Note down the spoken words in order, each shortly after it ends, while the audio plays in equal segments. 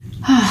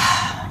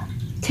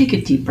take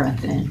a deep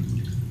breath in.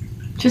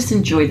 Just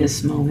enjoy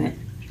this moment.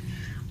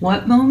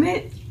 What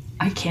moment?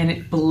 I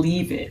can't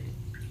believe it.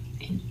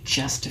 In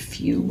just a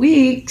few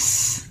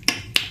weeks,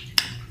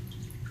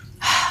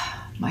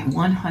 my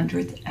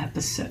 100th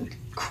episode.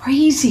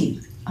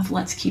 Crazy of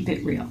Let's Keep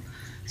It Real.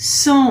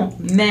 So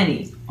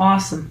many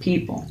awesome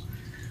people.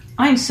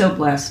 I'm so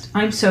blessed.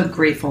 I'm so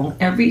grateful.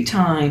 Every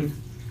time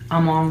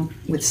I'm on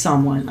with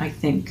someone, I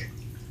think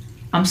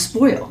I'm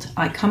spoiled.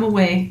 I come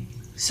away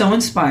so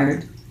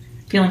inspired,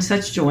 feeling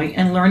such joy,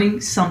 and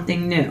learning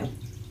something new.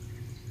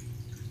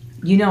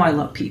 You know I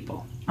love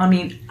people.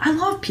 I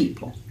love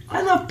people.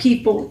 I love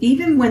people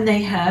even when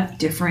they have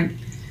different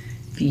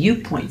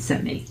viewpoints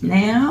than me.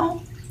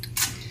 Now,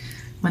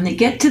 when they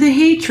get to the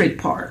hatred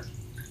part,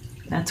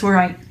 that's where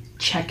I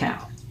check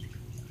out.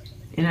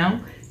 You know?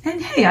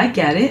 And hey, I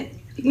get it.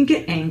 You can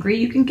get angry.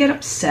 You can get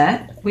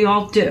upset. We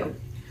all do.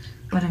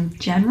 But in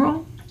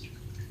general,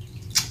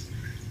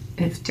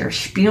 if they're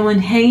spewing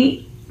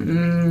hate,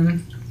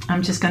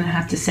 I'm just going to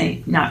have to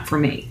say, not for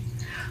me.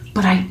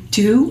 But I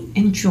do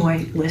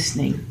enjoy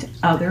listening to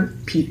other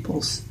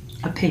people's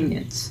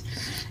opinions.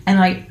 And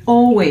I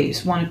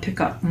always want to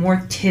pick up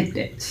more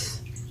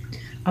tidbits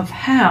of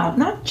how,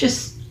 not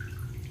just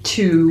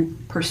to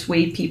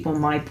persuade people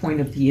my point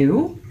of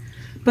view,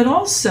 but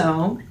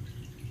also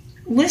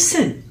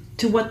listen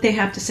to what they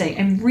have to say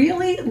and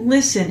really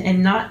listen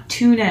and not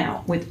tune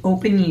out with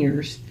open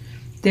ears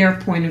their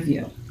point of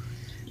view.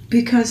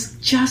 Because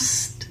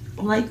just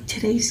like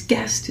today's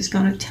guest is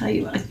going to tell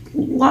you a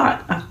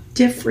lot of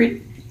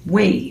different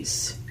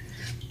ways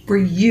for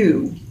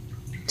you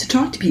to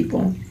talk to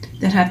people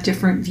that have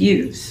different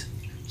views.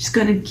 It's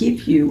going to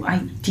give you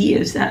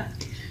ideas that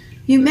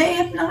you may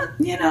have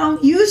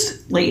not,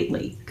 used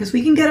lately, because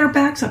we can get our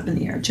backs up in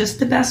the air, just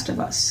the best of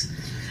us.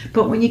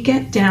 But when you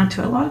get down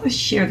to it, a lot of us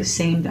share the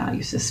same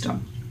value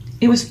system.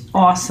 It was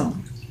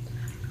awesome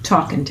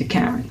talking to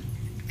Karen.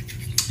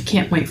 I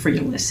can't wait for you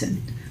to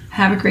listen.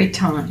 Have a great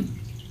time.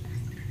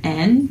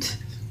 And,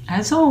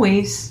 as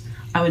always,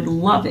 I would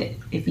love it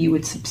if you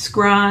would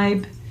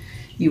subscribe,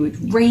 you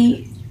would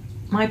rate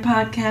my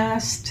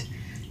podcast,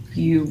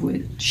 you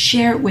would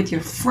share it with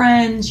your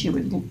friends. It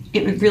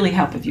would really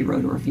help if you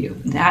wrote a review.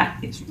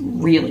 That is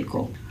really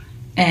cool.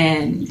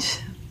 And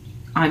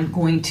I'm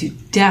going to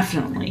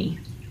definitely,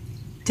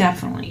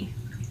 am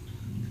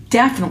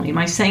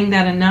I saying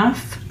that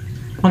enough?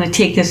 I want to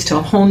take this to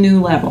a whole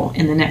new level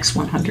in the next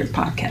 100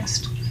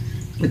 podcast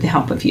with the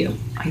help of you.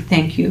 I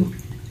thank you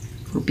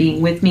for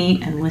being with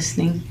me and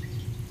listening.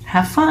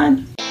 Have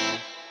fun.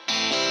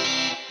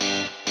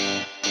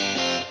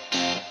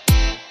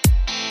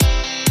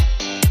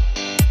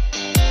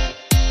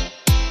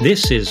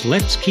 This is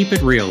Let's Keep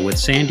It Real with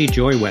Sandy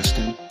Joy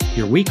Weston,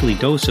 your weekly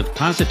dose of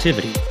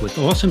positivity with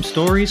awesome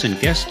stories and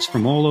guests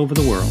from all over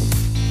the world.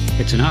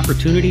 It's an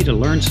opportunity to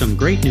learn some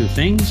great new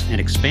things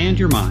and expand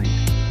your mind.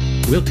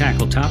 We'll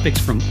tackle topics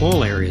from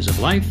all areas of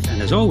life,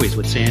 and as always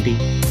with Sandy,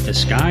 the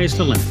sky's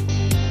the limit.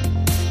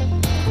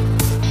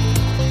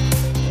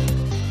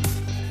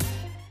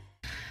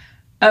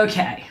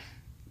 Okay,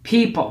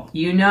 people,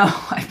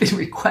 I've been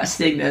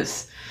requesting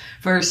this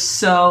for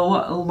so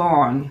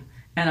long,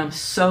 and I'm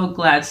so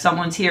glad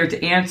someone's here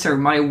to answer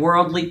my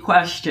worldly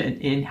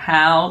question in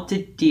how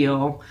to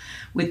deal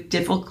with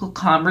difficult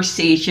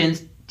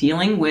conversations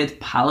dealing with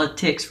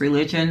politics,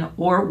 religion,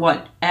 or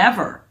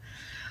whatever.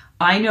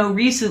 I know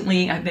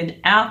recently I've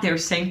been out there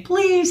saying,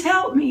 please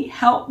help me,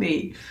 help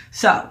me.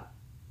 So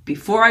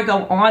before I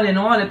go on and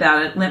on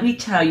about it, let me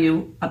tell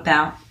you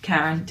about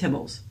Karen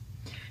Tibbals.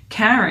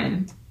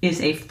 Karen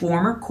is a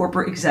former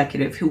corporate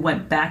executive who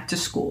went back to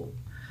school.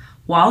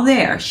 While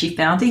there, she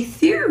found a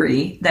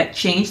theory that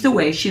changed the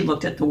way she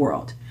looked at the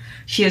world.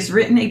 She has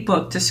written a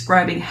book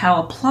describing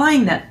how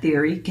applying that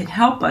theory can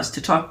help us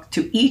to talk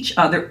to each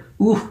other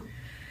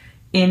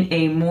in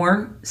a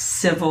more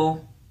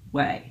civil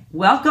way.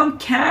 Welcome,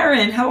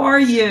 Karen. How are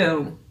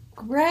you?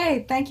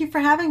 Great. Thank you for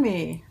having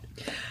me.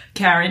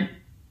 Karen,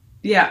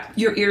 yeah,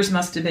 your ears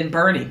must have been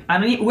burning.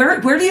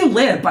 Where do you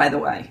live, by the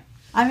way?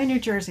 I'm in New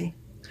Jersey.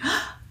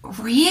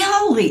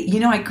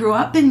 Really? I grew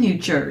up in New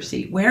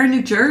Jersey. Where in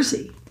New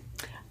Jersey?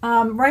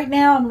 Right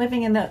now, I'm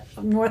living in the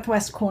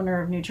northwest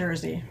corner of New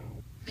Jersey.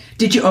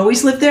 Did you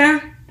always live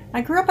there?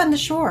 I grew up on the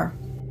shore.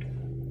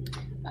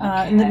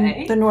 Okay.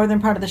 In the northern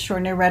part of the shore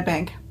near Red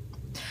Bank.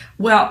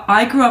 Well,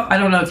 I grew up, I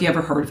don't know if you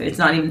ever heard of it. It's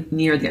not even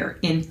near there.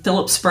 In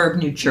Phillipsburg,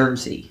 New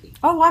Jersey.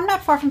 Oh, I'm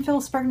not far from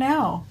Phillipsburg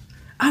now.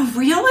 Oh,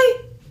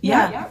 really?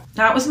 Yeah.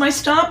 That was my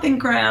stomping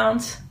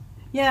ground.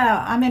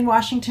 Yeah, I'm in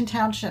Washington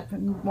Township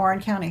in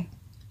Warren County.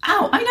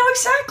 Oh, I know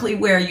exactly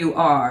where you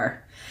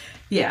are.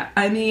 Yeah,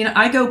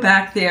 I go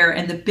back there,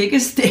 and the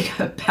biggest thing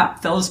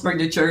about Phillipsburg,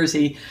 New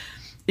Jersey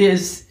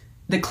is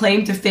the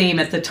claim to fame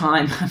at the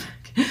time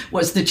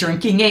was the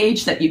drinking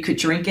age, that you could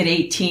drink at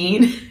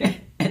 18.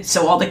 And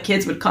so all the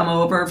kids would come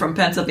over from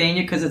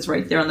Pennsylvania because it's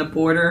right there on the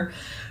border,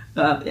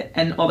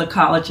 and all the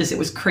colleges. It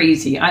was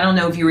crazy. I don't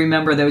know if you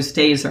remember those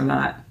days or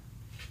not.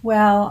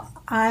 Well,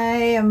 I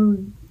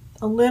am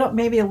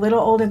maybe a little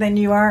older than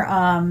you are.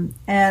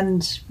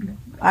 And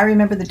I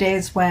remember the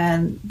days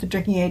when the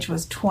drinking age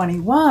was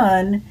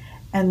 21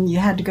 and you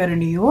had to go to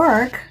New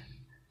York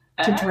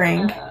to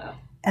drink.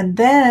 And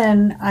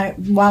then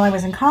while I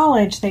was in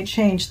college, they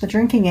changed the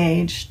drinking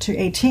age to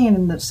 18.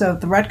 And so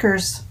the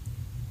Rutgers,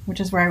 which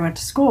is where I went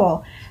to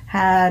school,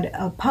 had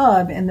a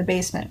pub in the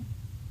basement.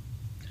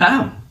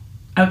 Oh,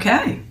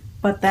 okay.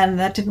 But then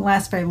that didn't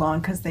last very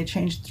long because they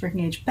changed the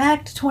drinking age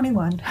back to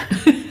 21.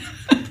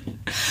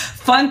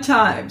 Fun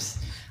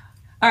times.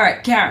 All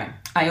right, Karen,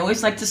 I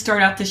always like to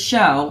start out the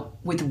show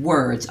with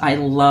words. I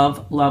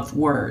love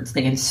words.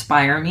 They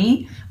inspire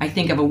me. I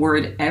think of a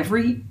word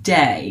every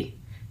day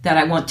that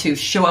I want to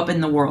show up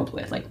in the world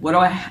with. Like,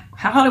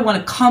 how do I want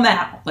to come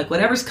out? Like,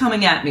 whatever's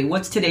coming at me,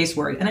 what's today's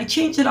word? And I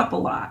change it up a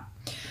lot.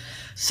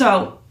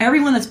 So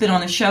everyone that's been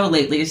on the show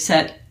lately has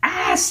said,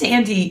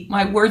 Sandy,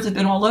 my words have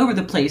been all over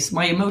the place.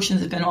 My emotions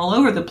have been all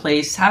over the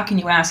place. How can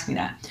you ask me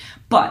that?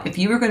 But if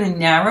you were going to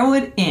narrow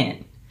it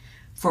in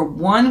for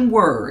one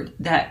word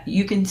that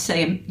you can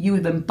say you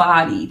have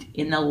embodied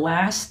in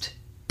the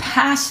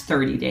past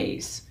 30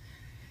 days,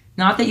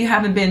 not that you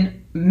haven't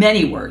been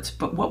many words,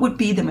 but what would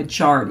be the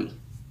majority?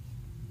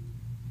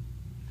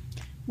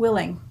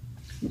 Willing.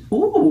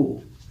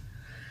 Ooh.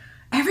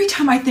 Every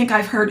time I think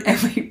I've heard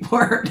every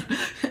word,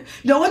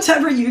 no one's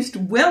ever used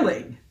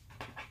willing.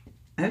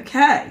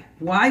 Okay.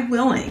 Why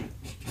willing?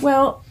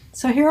 Well,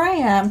 so here I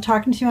am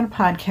talking to you on a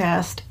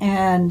podcast,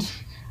 and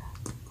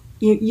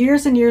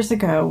years and years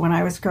ago when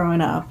I was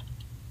growing up,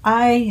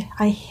 I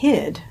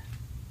hid,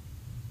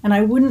 and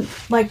I wouldn't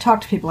talk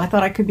to people. I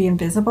thought I could be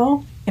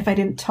invisible if I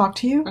didn't talk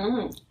to you.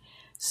 Mm.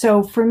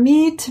 So for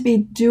me to be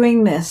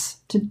doing this,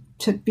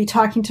 to be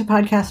talking to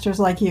podcasters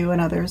like you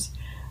and others,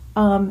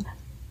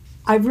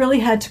 I really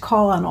had to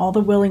call on all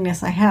the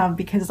willingness I have,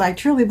 because I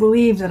truly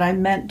believe that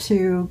I'm meant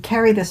to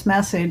carry this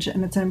message,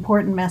 and it's an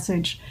important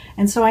message.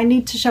 And so I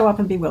need to show up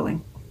and be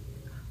willing.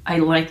 I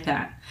like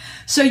that.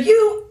 So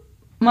you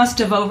must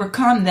have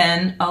overcome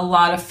then a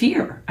lot of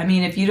fear. I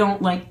mean, if you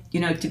don't like,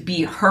 to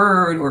be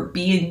heard or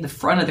be in the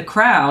front of the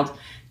crowd,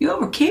 you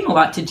overcame a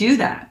lot to do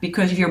that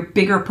because of your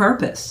bigger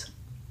purpose.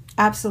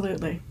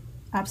 Absolutely.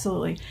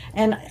 Absolutely.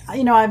 And,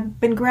 I've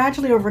been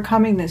gradually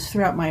overcoming this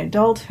throughout my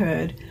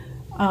adulthood.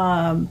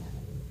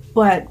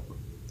 But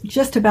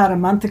just about a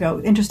month ago,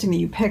 interesting that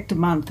you picked a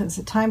month as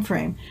a time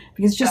frame,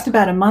 because just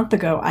about a month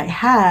ago, I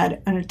had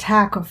an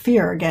attack of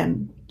fear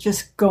again,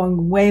 just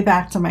going way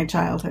back to my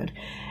childhood.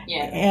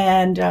 Yeah.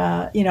 And,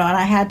 and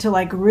I had to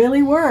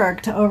really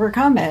work to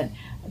overcome it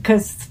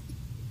because,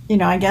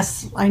 I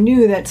guess I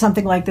knew that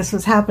something like this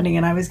was happening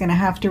and I was going to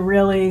have to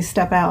really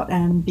step out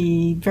and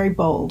be very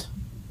bold.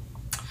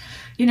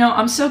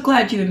 I'm so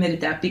glad you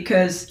admitted that,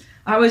 because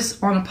I was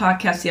on a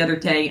podcast the other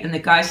day and the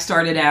guy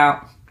started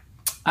out,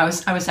 I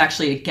was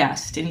actually a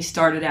guest, and he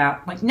started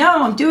out like,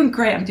 no, I'm doing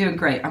great.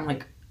 I'm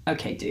like,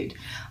 okay, dude,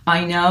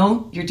 I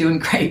know you're doing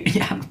great and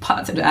you have a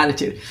positive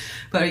attitude,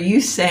 but are you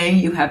saying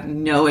you have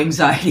no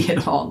anxiety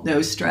at all,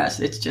 no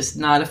stress? It's just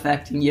not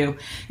affecting you.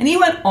 And he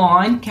went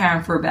on,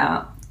 Karen, for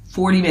about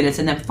 40 minutes.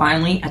 And then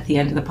finally at the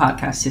end of the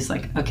podcast, he's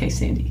like, okay,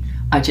 Sandy,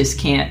 I just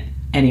can't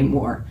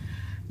anymore.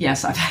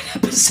 Yes, I've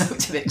had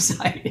episodes of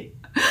anxiety.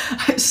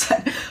 I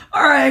said,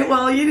 all right,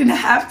 well, you didn't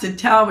have to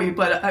tell me,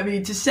 but I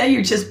mean, to say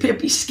you're just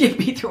pippy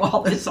skippy through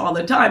all this all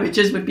the time, it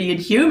just would be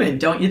inhuman,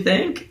 don't you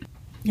think?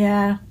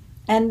 Yeah.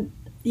 And,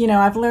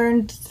 I've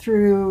learned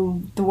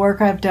through the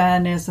work I've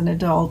done as an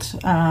adult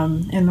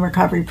in the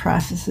recovery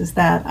process is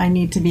that I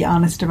need to be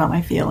honest about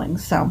my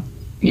feelings. So.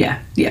 Yeah.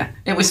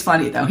 It was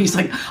funny, though. He's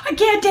like, I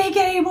can't take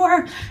it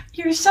anymore.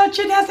 You're such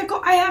an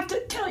ethical. I have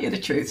to tell you the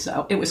truth.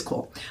 So it was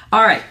cool.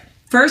 All right.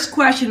 First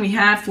question we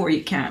have for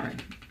you,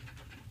 Karen.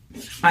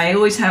 I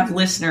always have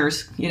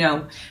listeners,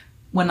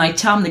 when I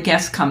tell them the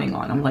guest coming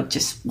on, I'm like,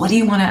 just what do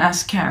you want to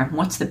ask Karen?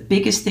 What's the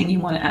biggest thing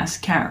you want to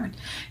ask Karen?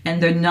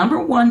 And the number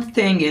one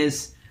thing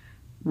is,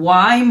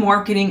 why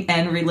marketing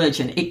and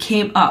religion? It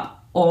came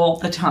up all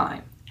the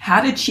time.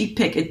 How did she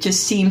pick? It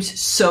just seems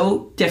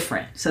so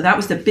different. So that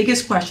was the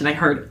biggest question I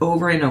heard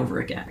over and over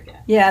again.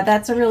 Yeah,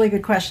 that's a really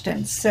good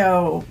question.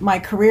 So my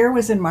career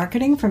was in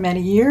marketing for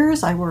many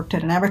years. I worked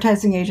at an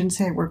advertising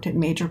agency. I worked at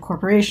major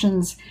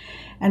corporations.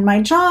 And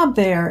my job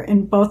there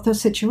in both those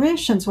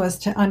situations was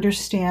to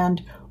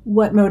understand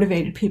what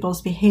motivated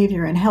people's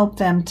behavior and help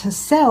them to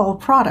sell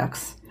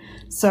products.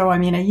 So, I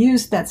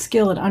used that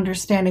skill at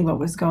understanding what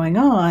was going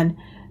on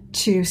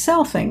to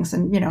sell things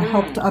and,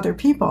 help other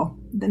people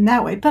in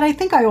that way. But I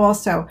think I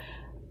also,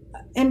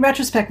 in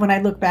retrospect, when I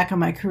look back on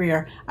my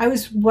career,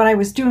 what I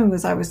was doing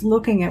was I was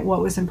looking at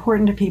what was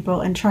important to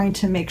people and trying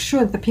to make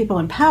sure that the people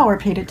in power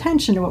paid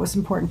attention to what was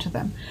important to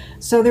them.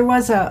 So there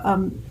was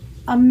a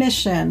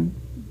mission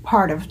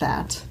part of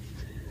that.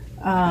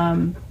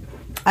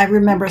 I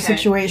remember a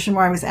situation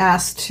where I was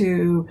asked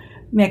to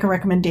make a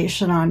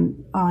recommendation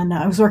on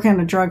I was working on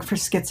a drug for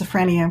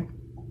schizophrenia,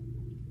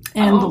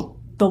 and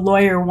the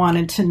lawyer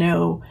wanted to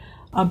know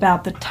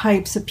about the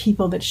types of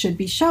people that should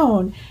be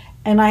shown,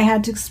 and I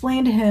had to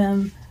explain to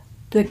him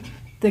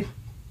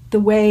the the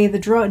way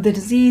the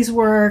disease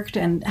worked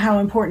and how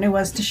important it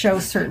was to show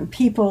certain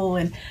people.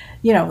 And,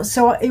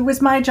 so it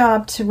was my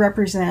job to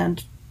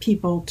represent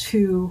people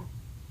to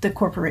the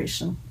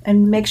corporation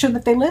and make sure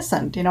that they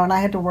listened, and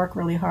I had to work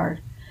really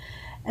hard.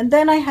 And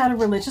then I had a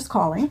religious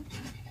calling,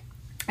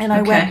 and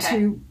I went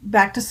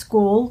back to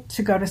school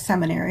to go to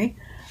seminary.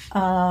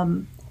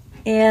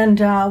 And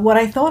what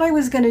I thought I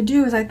was going to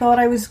do is I thought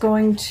I was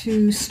going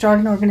to start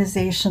an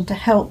organization to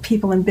help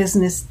people in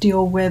business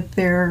deal with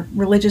their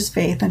religious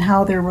faith and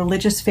how their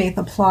religious faith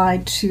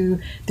applied to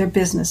their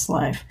business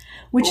life,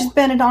 which has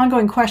been an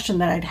ongoing question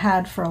that I'd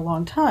had for a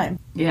long time.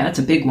 Yeah, that's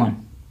a big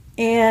one.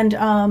 And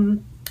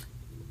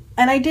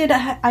I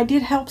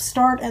did help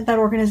start that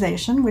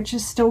organization, which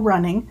is still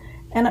running.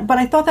 But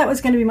I thought that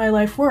was going to be my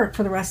life work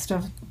for the rest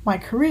of my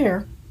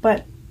career.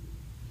 But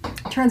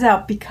it turns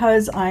out,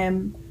 because I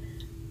am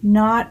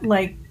not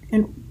like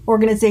an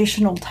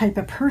organizational type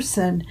of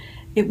person,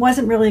 it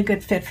wasn't really a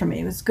good fit for me.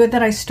 It was good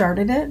that I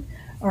started it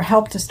or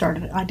helped to start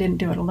it. I didn't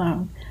do it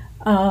alone.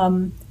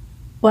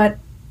 But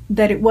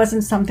that it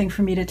wasn't something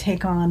for me to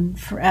take on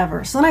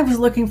forever. So then I was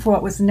looking for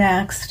what was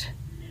next.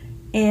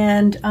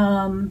 And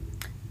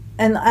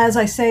as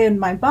I say in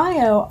my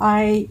bio,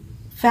 I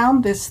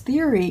found this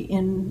theory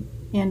in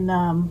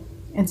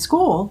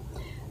school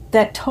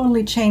that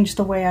totally changed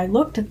the way I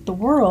looked at the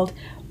world.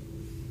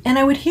 And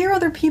I would hear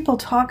other people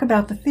talk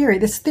about the theory.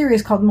 This theory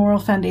is called moral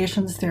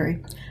foundations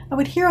theory. I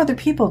would hear other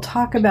people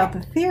talk about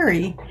the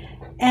theory,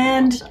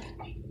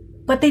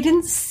 but they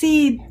didn't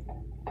see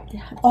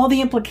all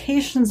the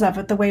implications of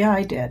it the way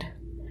I did.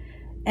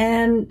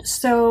 And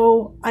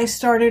so I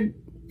started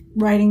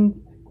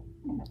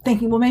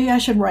thinking, well, maybe I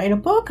should write a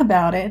book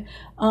about it.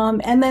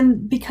 And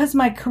then because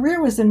my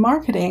career was in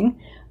marketing,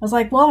 I was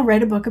like, well, I'll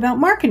write a book about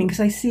marketing because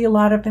I see a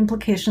lot of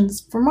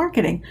implications for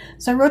marketing.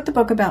 So I wrote the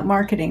book about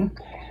marketing.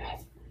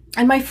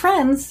 And my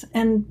friends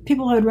and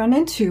people I would run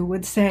into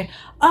would say,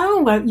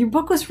 oh, well, your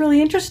book was really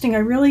interesting. I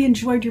really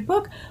enjoyed your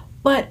book,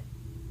 but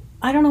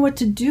I don't know what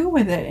to do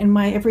with it in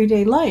my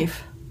everyday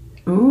life.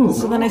 Ooh.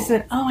 So then I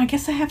said, oh, I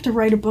guess I have to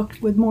write a book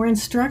with more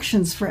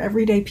instructions for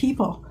everyday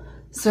people.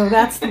 So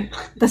that's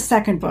the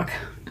second book.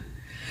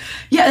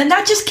 Yeah, and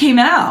that just came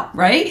out,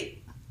 right?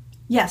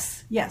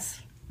 Yes.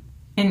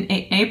 In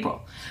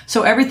April.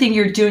 So everything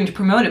you're doing to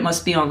promote it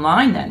must be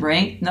online then,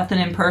 right? Nothing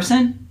in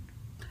person?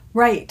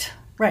 Right.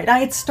 I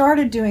had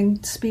started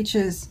doing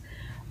speeches.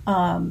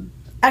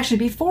 Actually,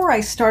 before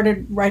I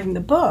started writing the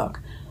book,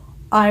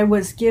 I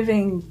was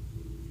giving.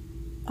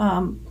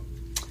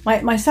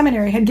 My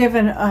seminary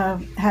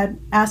had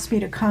asked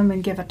me to come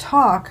and give a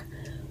talk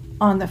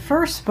on the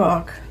first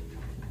book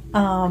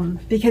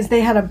because they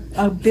had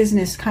a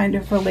business kind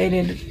of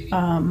related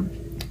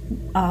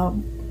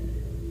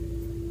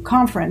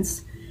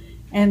conference,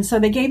 and so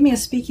they gave me a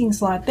speaking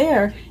slot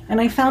there,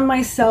 and I found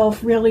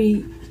myself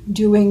really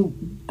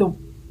doing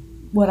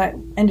what I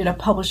ended up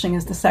publishing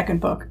as the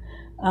second book,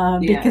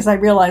 because I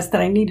realized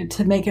that I needed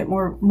to make it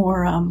more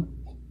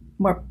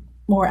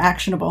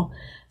actionable.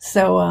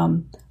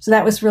 So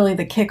that was really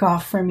the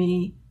kickoff for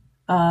me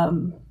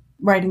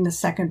writing the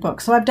second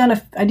book. So I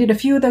did a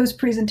few of those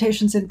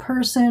presentations in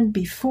person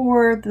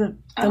before the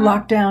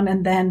lockdown,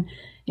 and then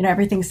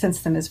everything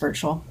since then is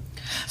virtual.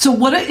 So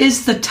what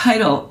is the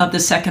title of the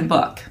second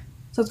book?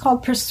 So it's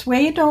called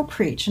Persuade, Don't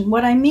Preach, and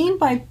what I mean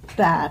by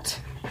that.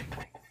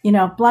 A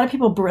lot of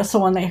people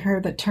bristle when they hear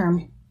the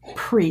term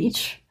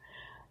preach.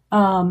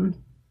 And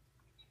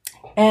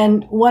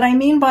what I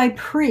mean by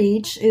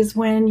preach is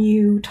when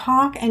you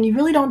talk and you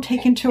really don't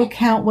take into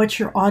account what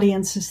your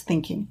audience is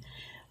thinking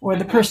or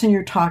the person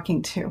you're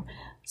talking to.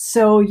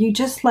 So you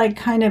just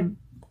one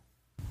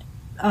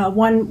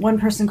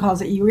person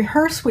calls it, you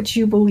rehearse what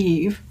you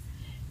believe,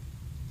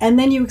 and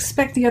then you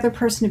expect the other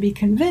person to be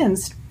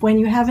convinced when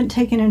you haven't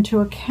taken into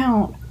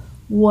account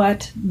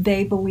what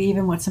they believe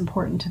and what's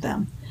important to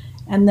them.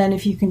 And then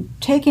if you can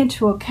take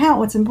into account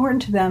what's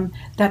important to them,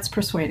 that's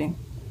persuading.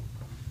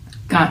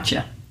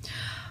 Gotcha.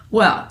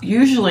 Well,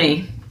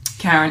 usually,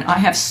 Karen, I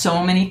have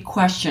so many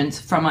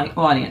questions from my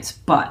audience,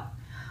 but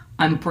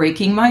I'm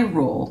breaking my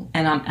rule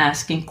and I'm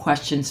asking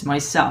questions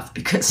myself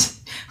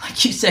because,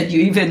 like you said,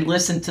 you even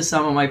listened to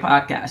some of my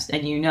podcasts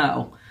and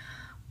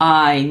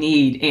I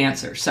need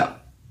answers. So,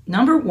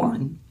 number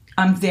one,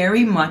 I'm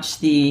very much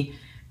the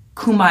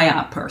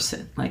kumbaya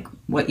person. Like,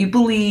 what you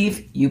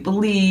believe, you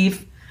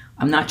believe.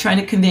 I'm not trying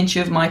to convince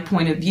you of my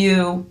point of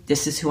view.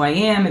 This is who I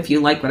am. If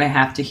you like what I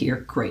have to hear,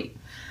 great.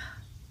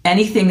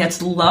 Anything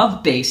that's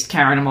love-based,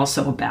 Karen, I'm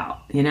also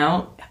about,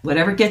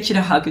 whatever gets you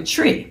to hug a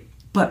tree.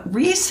 But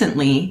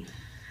recently,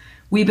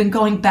 we've been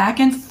going back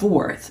and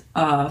forth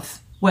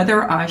of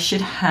whether I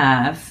should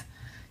have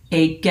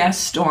a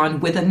guest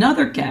on with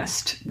another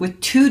guest with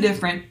two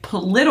different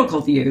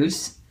political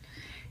views,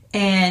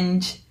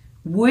 and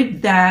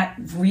would that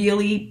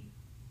really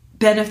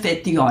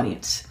benefit the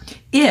audience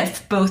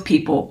if both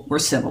people were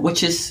civil,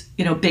 which is,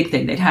 big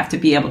thing. They'd have to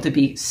be able to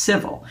be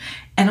civil.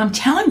 And I'm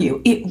telling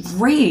you, it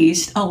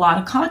raised a lot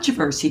of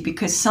controversy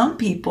because some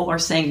people are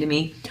saying to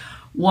me,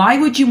 why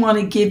would you want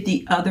to give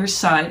the other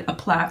side a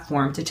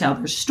platform to tell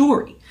their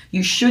story?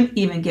 you shouldn't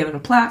even give it a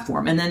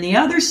platform. And then the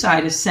other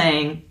side is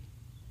saying,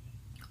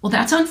 well,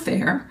 that's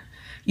unfair.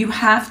 You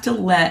have to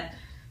let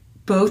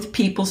both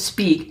people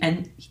speak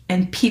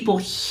and people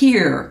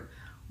hear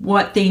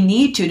what they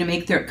need to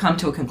make their come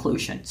to a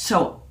conclusion.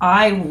 So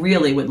I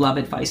really would love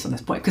advice on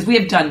this point, because we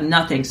have done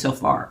nothing so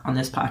far on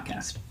this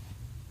podcast.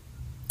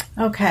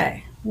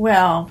 Okay,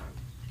 well,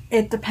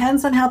 it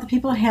depends on how the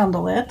people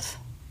handle it,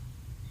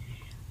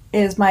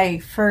 is my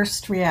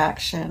first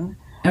reaction.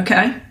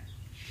 Okay.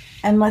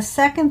 And my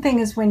second thing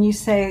is when you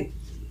say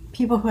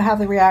people who have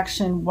the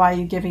reaction, why are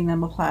you giving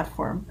them a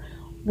platform?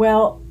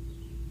 Well,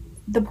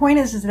 the point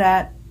is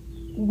that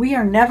we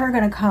are never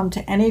going to come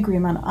to any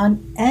agreement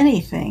on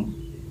anything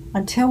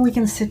until we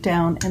can sit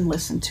down and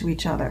listen to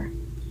each other.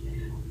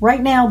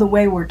 Right now, the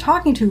way we're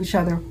talking to each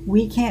other,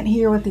 we can't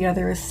hear what the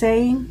other is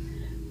saying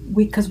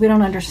because we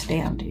don't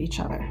understand each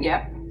other.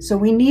 Yeah. So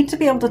we need to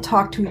be able to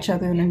talk to each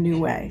other in a new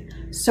way.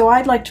 So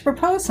I'd like to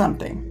propose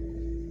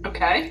something.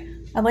 Okay.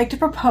 I'd like to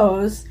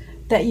propose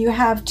that you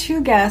have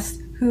two guests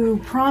who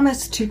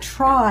promise to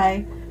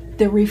try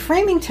the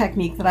reframing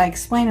technique that I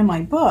explain in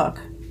my book,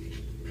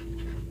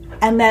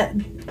 and that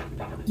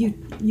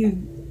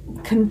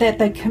that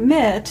they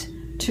commit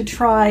to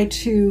try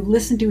to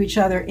listen to each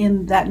other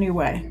in that new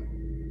way,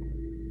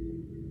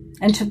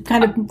 and to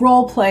kind of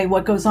role play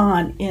what goes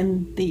on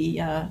in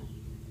the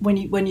when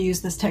you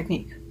use this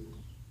technique.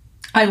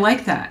 I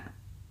like that.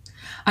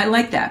 I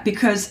like that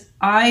because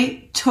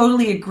I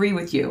totally agree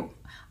with you.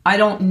 I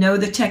don't know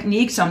the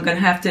technique, so I'm going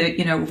to have to,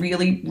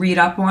 really read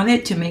up on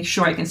it to make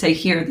sure I can say,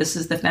 here, this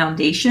is the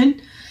foundation.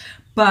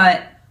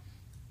 But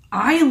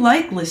I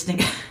like listening.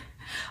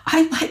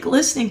 I like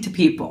listening to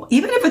people,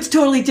 even if it's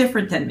totally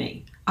different than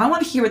me. I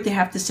want to hear what they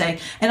have to say,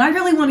 and I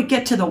really want to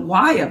get to the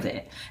why of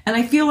it. And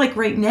I feel like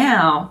right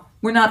now,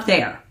 we're not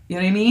there. You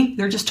know what I mean?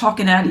 They're just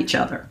talking at each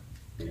other.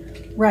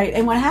 Right.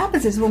 And what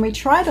happens is when we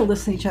try to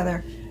listen to each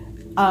other,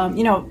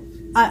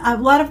 a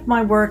lot of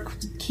my work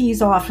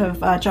keys off of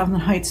Jonathan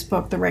Haidt's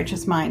book, The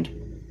Righteous Mind.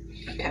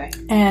 Okay.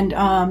 And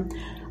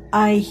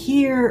I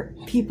hear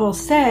people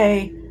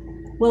say,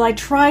 well, I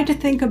tried to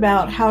think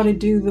about how to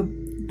do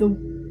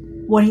the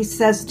what he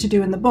says to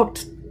do in the book,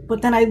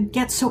 but then I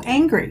get so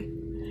angry.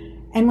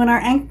 And when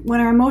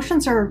our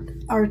emotions are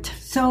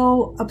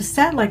so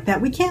upset like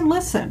that, we can't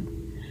listen.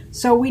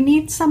 So we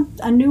need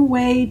a new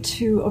way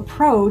to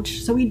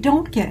approach so we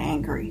don't get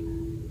angry.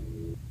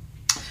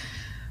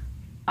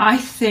 I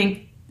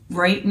think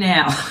right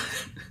now,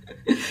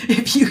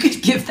 if you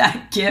could give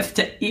that gift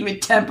to even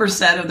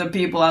 10% of the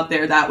people out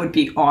there, that would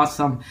be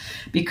awesome,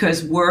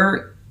 because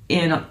we're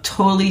in a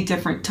totally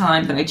different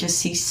time, but I just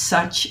see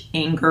such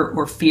anger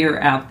or fear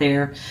out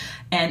there.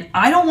 And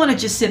I don't want to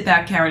just sit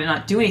back, Karen, and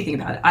not do anything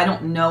about it. I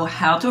don't know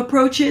how to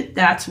approach it.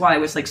 That's why I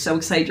was so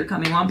excited you're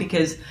coming on,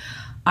 because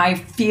I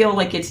feel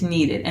like it's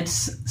needed. And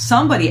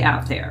somebody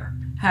out there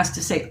has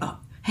to say, oh,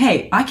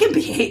 hey, I can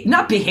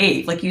not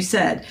behave, like you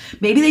said.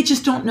 Maybe they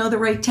just don't know the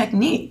right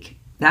technique.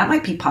 That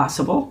might be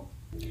possible.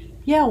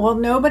 Yeah, well,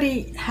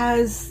 nobody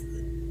has,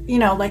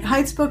 like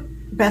Haidt's book,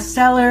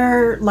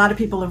 bestseller, a lot of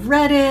people have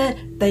read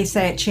it. They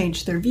say it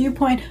changed their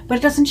viewpoint, but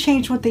it doesn't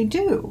change what they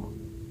do.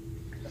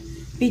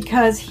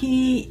 Because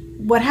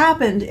what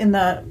happened in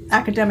the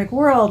academic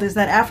world is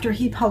that after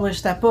he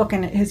published that book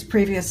and his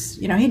previous,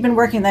 he'd been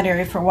working in that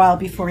area for a while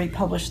before he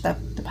published the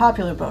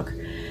popular book.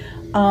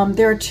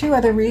 There are two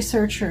other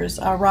researchers,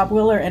 Rob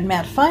Willer and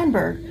Matt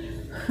Feinberg,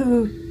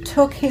 who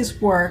took his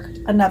work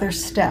another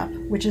step,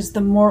 which is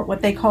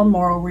what they call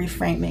moral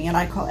reframing, and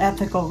I call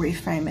ethical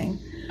reframing.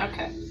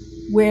 Okay.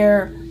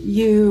 Where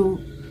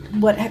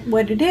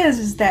what it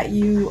is that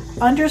you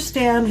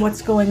understand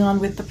what's going on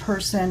with the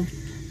person,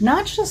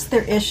 not just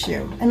their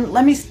issue. And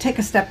let me take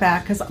a step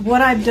back, because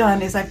what I've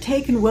done is I've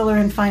taken Willer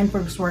and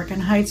Feinberg's work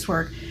and Haidt's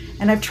work,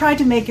 and I've tried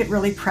to make it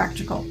really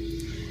practical.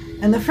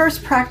 And the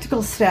first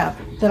practical step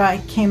that I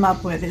came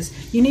up with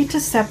is you need to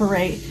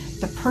separate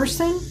the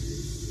person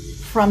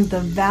from the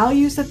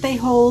values that they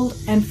hold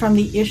and from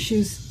the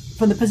issues,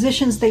 from the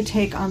positions they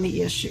take on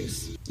the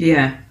issues.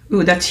 Yeah.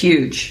 Ooh, that's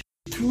huge.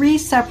 3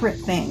 separate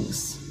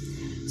things.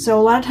 So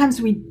a lot of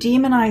times we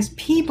demonize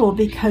people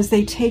because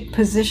they take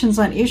positions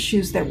on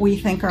issues that we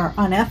think are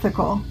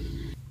unethical.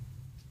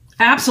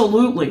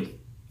 Absolutely.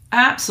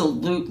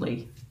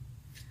 Absolutely.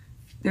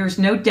 There's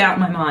no doubt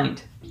in my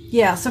mind.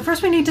 Yeah, so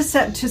first we need to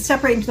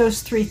separate into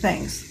those 3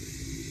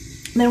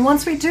 things. And then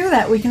once we do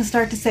that, we can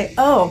start to say,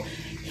 oh,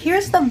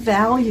 here's the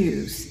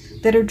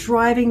values that are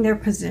driving their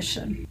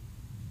position.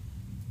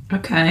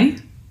 Okay.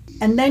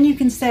 And then you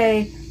can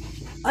say,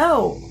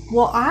 oh,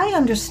 well, I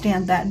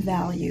understand that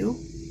value.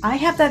 I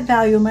have that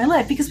value in my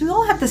life, because we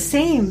all have the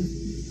same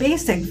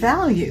basic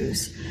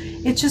values.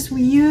 It's just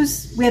we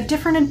have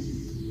different,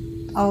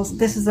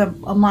 this is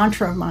a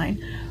mantra of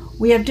mine,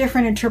 we have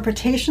different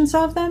interpretations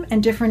of them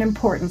and different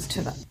importance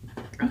to them.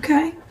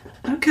 Okay.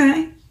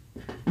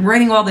 I'm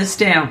writing all this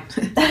down.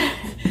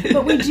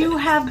 But we do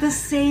have the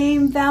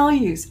same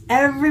values.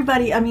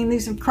 Everybody,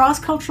 these are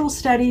cross-cultural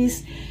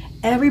studies.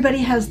 Everybody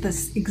has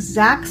the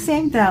exact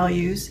same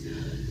values.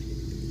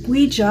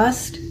 We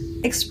just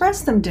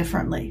express them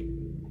differently.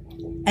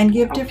 and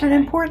give different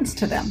importance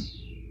to them.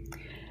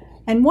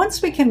 And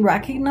once we can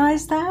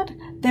recognize that,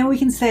 then we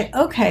can say,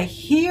 okay,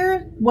 here,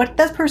 what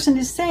that person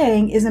is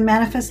saying is a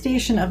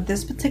manifestation of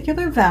this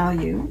particular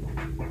value.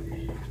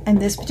 And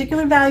this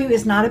particular value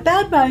is not a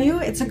bad value,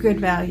 it's a good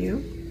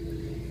value.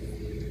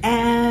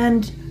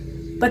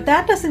 But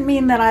that doesn't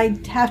mean that I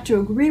have to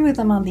agree with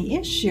them on the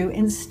issue.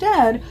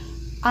 Instead,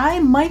 I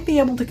might be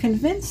able to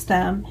convince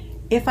them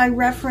if I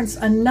reference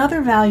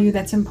another value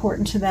that's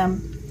important to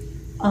them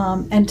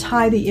and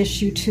tie the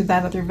issue to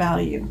that other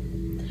value.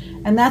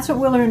 And that's what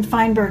Willer and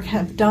Feinberg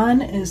have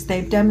done, is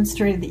they've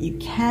demonstrated that you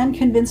can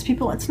convince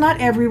people. It's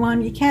not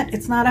everyone.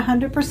 It's not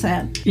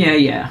 100%.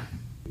 Yeah.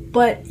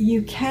 But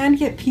you can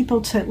get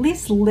people to at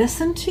least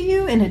listen to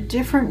you in a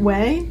different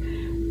way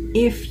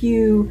if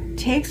you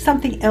take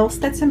something else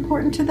that's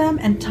important to them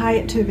and tie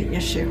it to the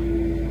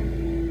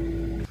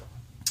issue.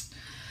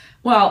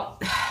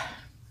 Well,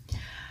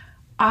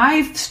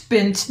 I've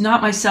been,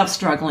 not myself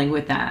struggling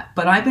with that,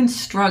 but I've been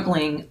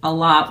struggling a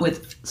lot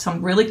with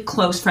some really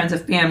close friends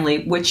of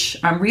family, which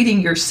I'm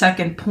reading your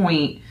second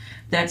point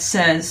that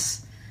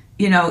says,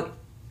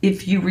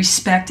 if you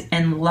respect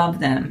and love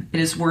them,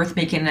 it is worth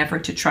making an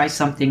effort to try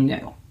something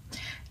new.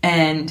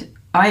 And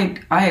I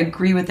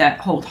agree with that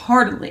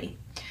wholeheartedly.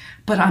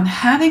 But I'm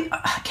having,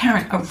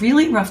 Karen, a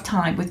really rough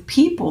time with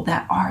people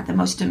that are the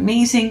most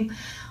amazing,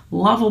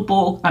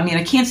 lovable,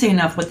 I can't say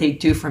enough what they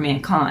do for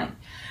mankind.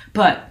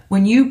 But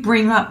when you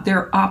bring up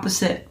their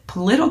opposite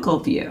political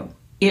view,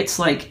 it's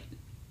like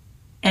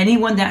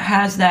anyone that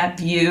has that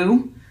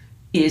view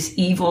is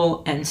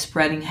evil and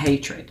spreading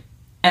hatred.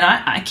 And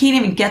I can't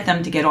even get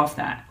them to get off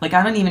that. Like,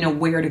 I don't even know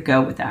where to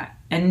go with that.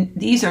 And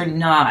these are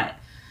not,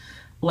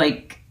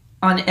 like,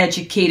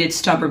 uneducated,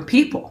 stubborn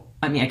people.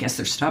 I guess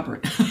they're stubborn.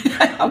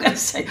 I'm going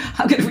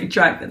to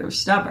retract that they're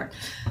stubborn.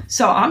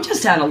 So I'm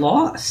just at a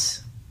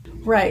loss.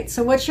 Right.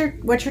 So what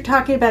you're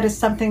talking about is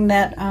something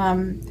that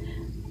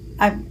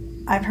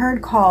I've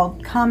heard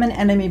called common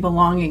enemy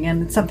belonging,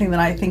 and it's something that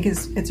I think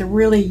it's a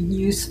really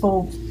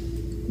useful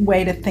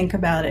way to think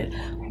about it.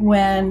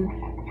 When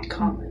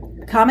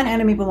common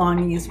enemy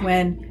belonging is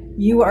when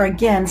you are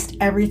against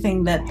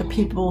everything that the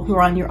people who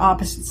are on your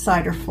opposite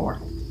side are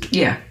for.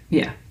 Yeah.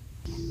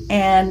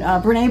 And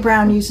Brene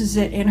Brown uses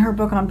it in her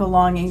book on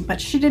belonging,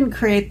 but she didn't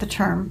create the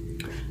term.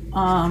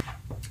 I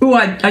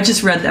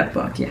just read that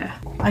book, yeah.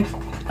 I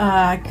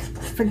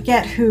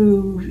forget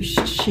who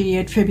she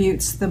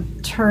attributes the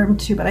term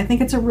to, but I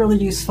think it's a really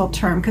useful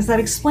term because that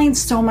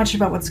explains so much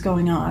about what's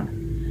going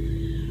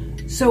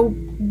on. So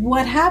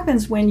what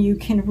happens when you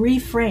can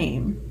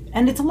reframe,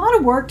 and it's a lot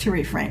of work to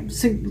reframe.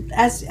 So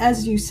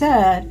as you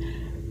said,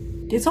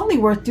 it's only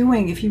worth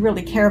doing if you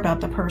really care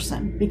about the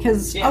person,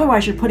 because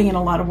otherwise you're putting in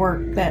a lot of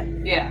work that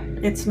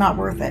it's not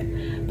worth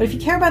it. But if you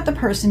care about the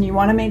person, you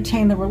want to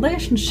maintain the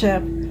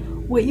relationship,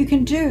 what you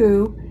can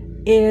do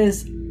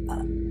is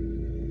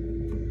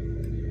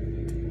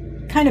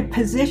kind of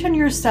position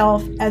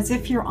yourself as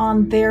if you're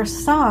on their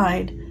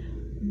side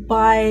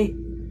by,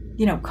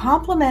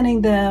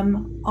 complimenting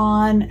them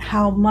on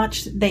how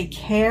much they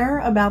care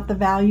about the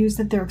values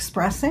that they're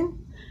expressing.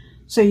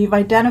 So you've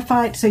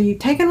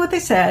taken what they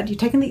said, you've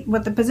taken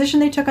what the position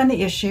they took on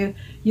the issue,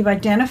 you've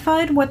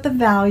identified what the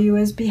value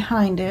is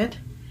behind it,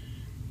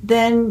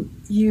 then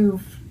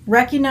you've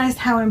recognized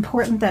how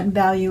important that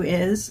value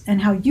is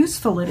and how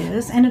useful it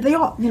is, and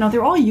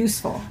they're all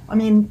useful.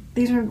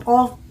 These are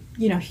all,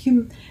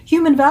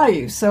 human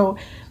values, so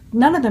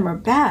none of them are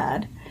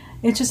bad.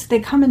 It's just they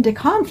come into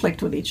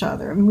conflict with each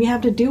other, and we have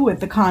to deal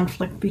with the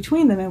conflict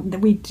between them,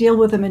 and we deal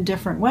with them in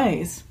different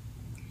ways.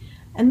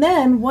 And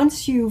then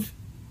once you've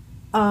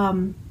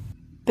been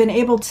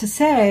able to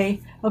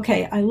say,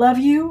 okay, I love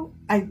you,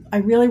 I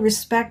really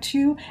respect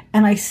you,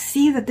 and I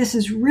see that this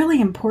is really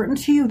important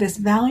to you, this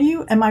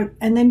value, and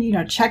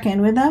then, check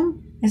in with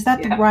them. Is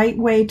that the right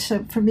way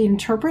for me to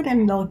interpret?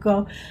 And they'll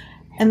go,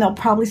 and they'll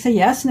probably say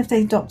yes, and if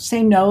they don't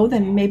say no,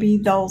 then maybe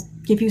they'll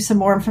give you some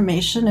more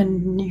information,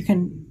 and you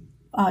can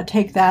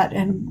take that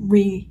and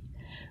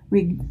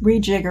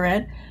rejigger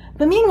it.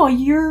 But meanwhile,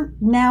 you're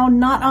now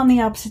not on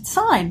the opposite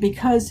side,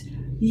 because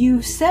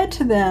you've said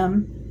to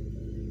them,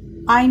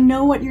 I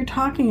know what you're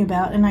talking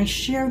about, and I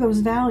share those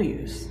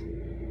values.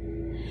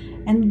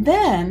 And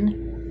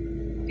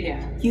then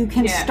you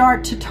can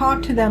start to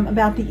talk to them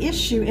about the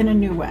issue in a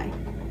new way.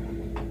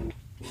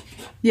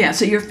 Yeah,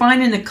 so you're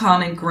finding the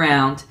common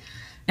ground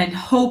and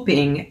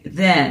hoping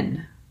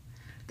then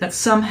that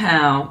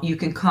somehow you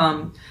can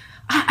come.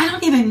 I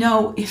don't even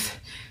know if,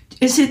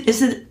 is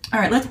it, all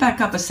right, let's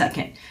back up a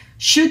second.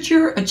 Should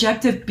your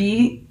objective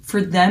be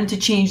for them to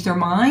change their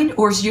mind,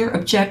 or is your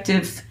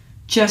objective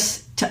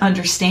just to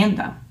understand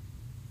them?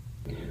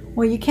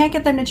 Well, you can't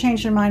get them to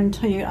change their mind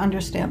until you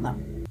understand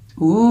them.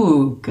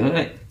 Ooh,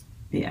 good.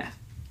 Yeah.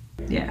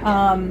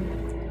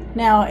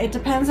 Now, it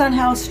depends on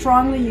how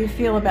strongly you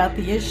feel about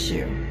the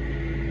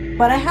issue.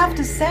 But I have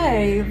to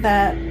say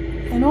that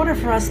in order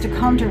for us to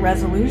come to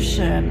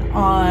resolution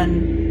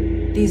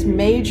on these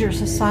major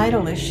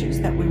societal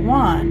issues that we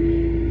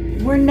want,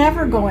 we're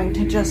never going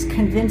to just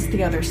convince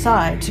the other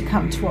side to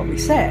come to what we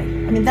say. I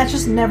mean, that's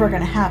just never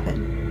going to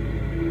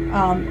happen.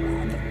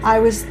 I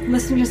was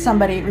listening to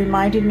somebody, it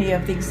reminded me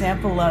of the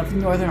example of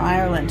Northern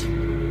Ireland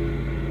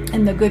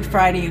and the Good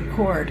Friday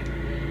Accord,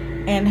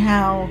 and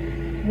how,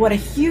 what a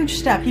huge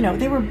step,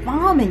 they were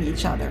bombing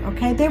each other,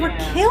 okay? They were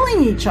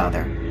killing each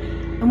other.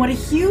 And what a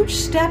huge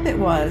step it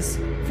was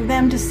for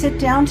them to sit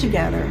down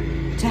together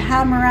to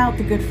hammer out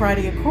the Good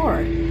Friday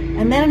Accord.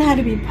 And then it had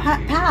to be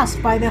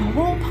passed by the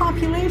whole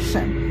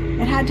population.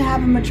 It had to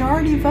have a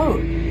majority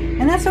vote.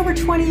 And that's over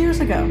 20 years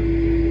ago.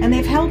 And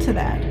they've held to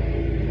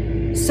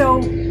that.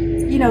 So,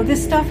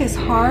 this stuff is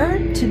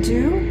hard to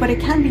do, but it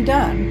can be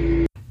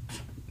done.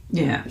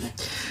 Yeah.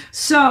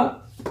 So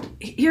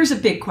here's a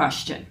big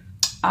question.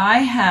 I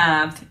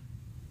have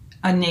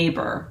a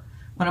neighbor,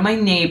 one of my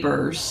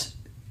neighbors,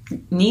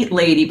 neat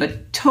lady,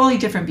 but totally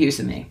different views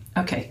than me.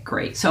 Okay,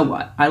 great. So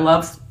what? I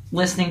love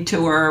listening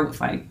to her.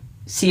 If I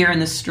see her in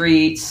the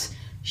streets,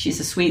 she's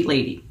a sweet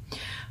lady.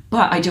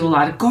 But I do a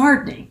lot of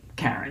gardening,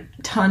 Karen,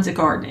 tons of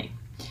gardening.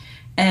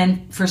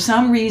 And for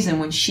some reason,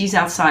 when she's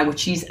outside, which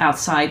she's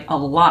outside a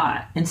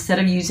lot, instead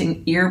of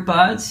using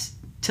earbuds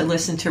to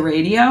listen to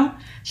radio,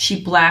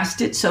 she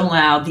blasts it so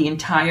loud the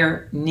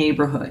entire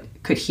neighborhood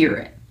could hear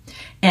it.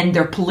 And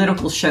they're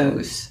political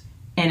shows,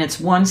 and it's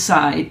one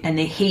side, and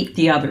they hate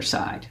the other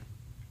side.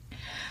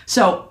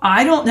 So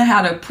I don't know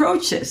how to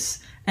approach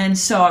this. And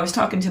so I was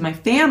talking to my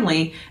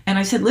family, and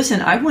I said,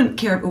 listen, I wouldn't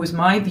care if it was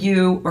my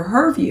view or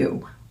her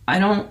view. I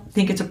don't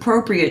think it's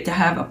appropriate to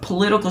have a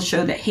political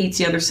show that hates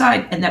the other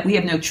side, and that we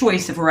have no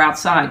choice. If we're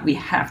outside, we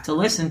have to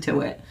listen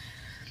to it.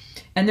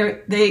 And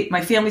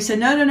my family said,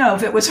 no,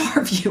 if it was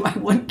our view, I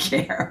wouldn't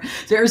care.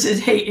 There's his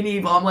hate and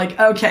evil. I'm like,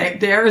 okay,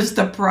 there's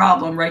the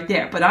problem right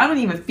there. But I don't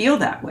even feel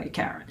that way,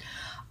 Karen.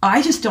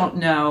 I just don't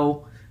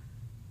know,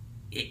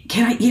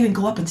 can I even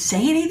go up and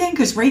say anything?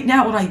 Because right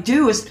now what I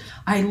do is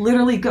I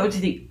literally go to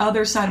the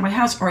other side of my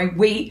house, or I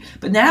wait.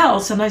 But now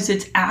sometimes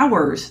it's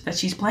hours that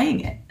she's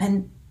playing it.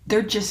 And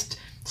they're just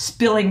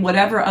spilling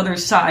whatever other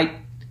side,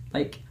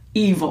 like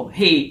evil,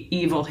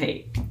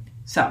 hate.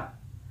 So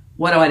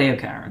what do I do,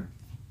 Karen?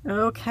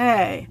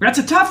 Okay. That's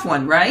a tough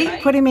one,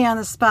 right? Putting me on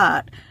the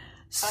spot.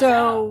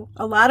 So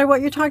a lot of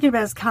what you're talking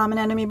about is common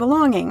enemy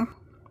belonging.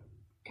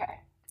 Okay.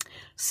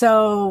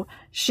 So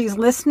she's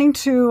listening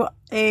to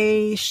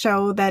a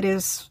show that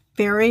is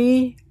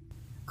very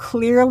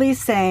clearly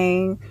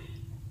saying,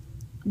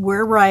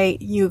 we're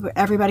right,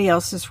 everybody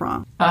else is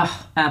wrong.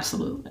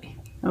 Absolutely.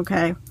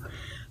 Okay.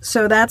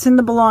 So that's in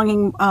the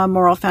belonging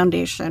moral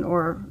foundation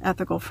or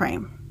ethical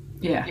frame.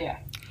 Yeah.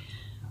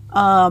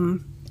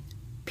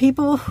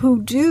 People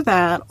who do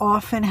that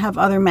often have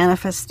other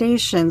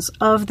manifestations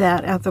of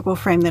that ethical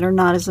frame that are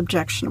not as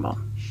objectionable.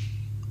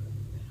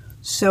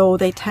 So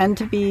they tend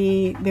to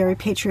be very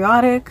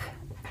patriotic.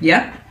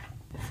 Yep.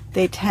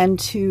 They tend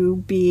to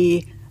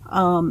be,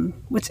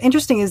 what's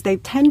interesting is they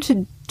tend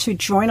to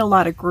join a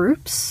lot of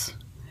groups,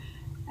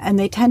 and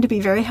they tend to be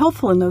very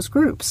helpful in those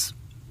groups.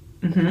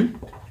 Mm-hmm.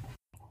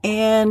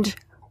 And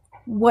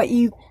what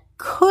you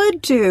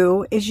could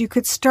do is you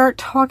could start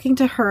talking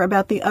to her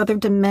about the other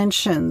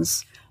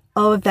dimensions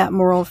of that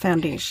moral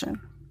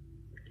foundation,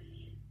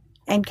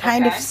 and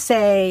kind of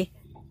say,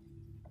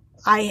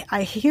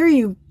 I hear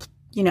you,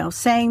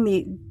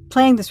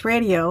 playing this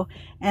radio,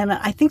 and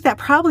I think that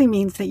probably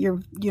means that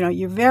you're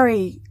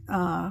very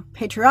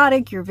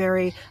patriotic, you're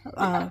very,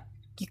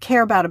 you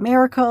care about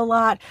America a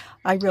lot.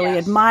 I really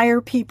admire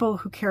people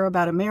who care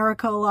about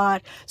America a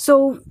lot.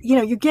 So,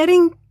 you're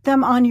getting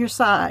them on your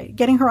side,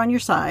 getting her on your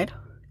side,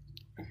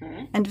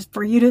 and just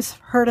for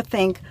her to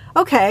think,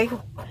 okay,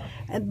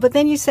 but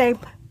then you say,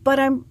 but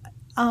I'm,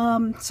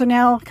 so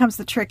now comes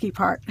the tricky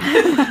part.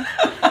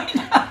 I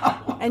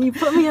know. And you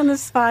put me on the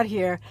spot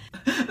here.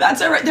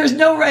 That's all right. There's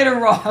no right or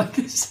wrong.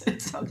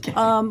 It's okay.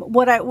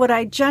 What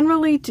I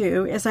generally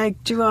do is I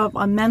do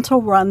a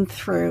mental run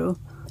through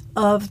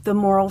of the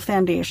moral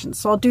foundation.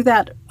 So I'll do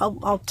that.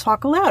 I'll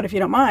talk aloud if you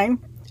don't mind.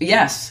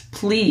 Yes,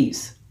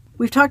 please.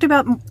 We've talked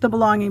about the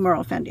belonging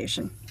moral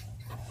foundation.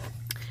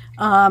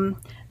 The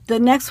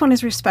next one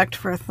is respect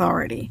for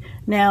authority.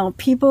 Now,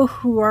 people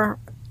who are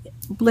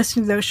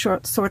listening to those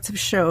sorts of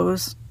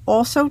shows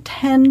also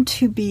tend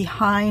to be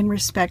high in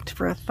respect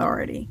for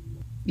authority.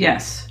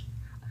 Yes.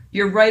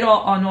 You're right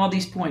on all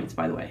these points,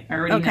 by the way. I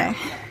already know.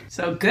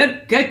 So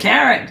good,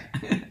 Karen.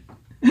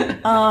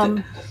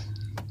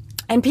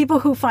 And people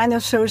who find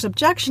those shows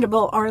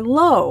objectionable are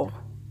low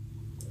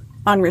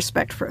on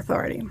respect for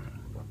authority.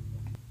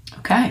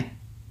 Okay.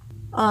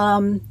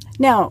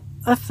 Now,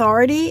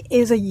 authority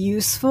is a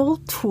useful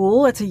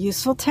tool. It's a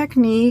useful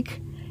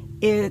technique.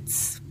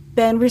 It's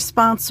been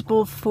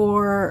responsible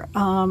for,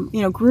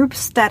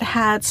 groups that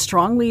had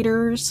strong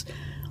leaders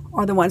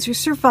are the ones who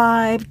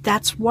survived.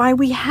 That's why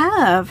we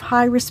have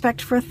high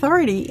respect for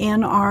authority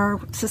in our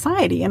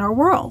society, in our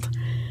world,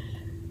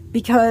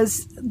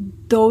 because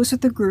those are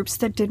the groups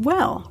that did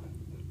well.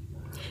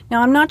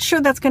 Now, I'm not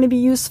sure that's going to be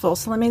useful,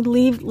 so let me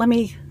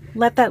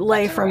let that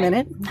lay for a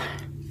minute.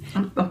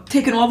 I'm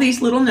taking all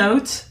these little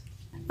notes.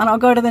 And I'll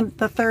go to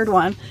the third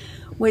one,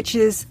 which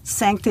is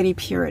sanctity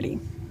purity.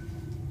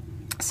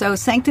 So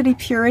sanctity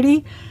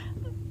purity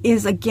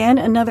is, again,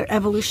 another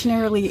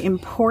evolutionarily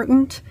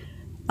important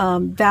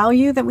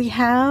value that we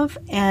have,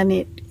 and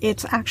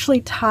it's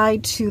actually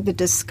tied to the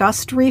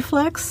disgust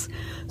reflex.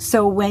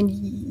 So when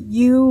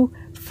you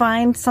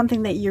find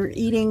something that you're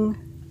eating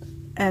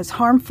as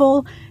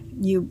harmful,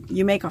 you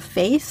make a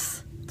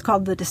face. It's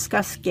called the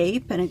disgust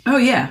gape. And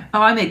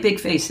I make big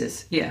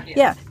faces.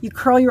 Yeah. You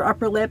curl your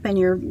upper lip and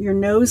your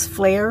nose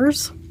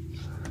flares.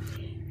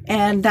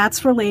 And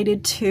that's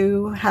related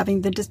to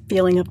having the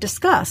feeling of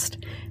disgust.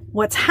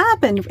 What's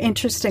happened,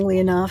 interestingly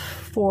enough,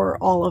 for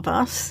all of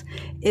us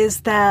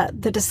is that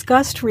the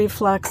disgust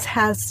reflex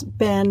has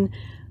been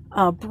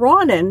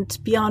broadened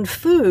beyond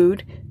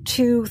food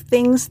to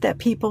things that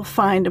people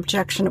find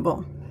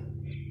objectionable.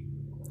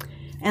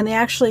 And they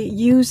actually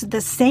use the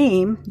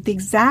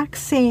exact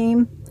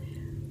same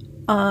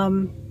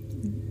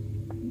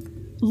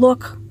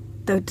look,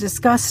 the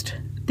disgust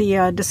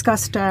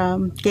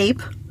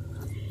gape.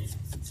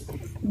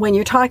 When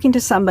you're talking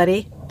to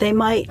somebody, they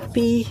might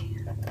be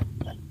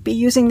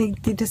using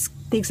the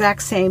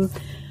exact same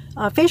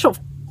facial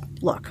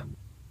look.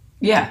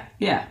 Yeah,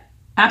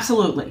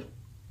 absolutely.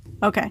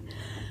 Okay,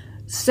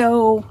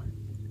 so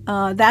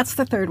that's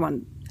the third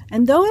one.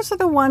 And those are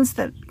the ones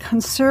that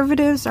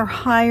conservatives are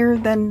higher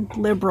than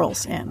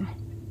liberals in.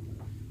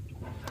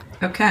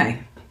 Okay.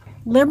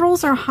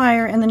 Liberals are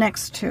higher in the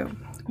next two,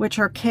 which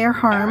are care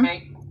harm.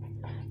 Right.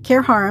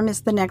 Care harm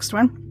is the next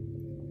one,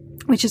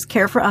 which is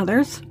care for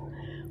others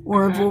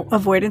or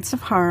avoidance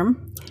of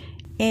harm.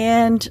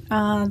 And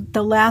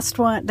the last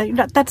one,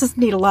 that doesn't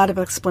need a lot of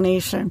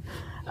explanation.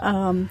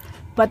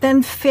 But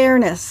then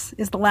fairness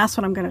is the last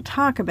one I'm going to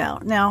talk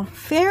about. Now,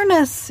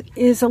 fairness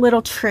is a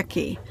little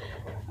tricky.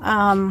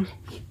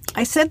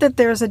 I said that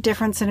there's a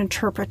difference in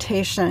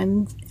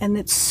interpretation, and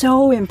it's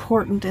so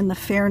important in the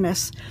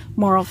fairness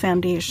moral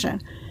foundation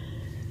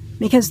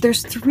because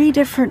there's 3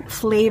 different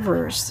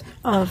flavors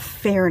of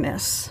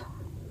fairness.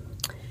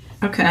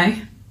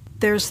 Okay.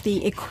 There's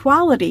the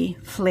equality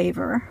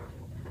flavor,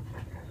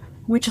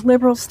 which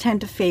liberals tend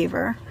to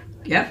favor.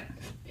 Yep.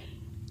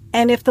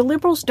 And if the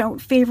liberals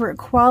don't favor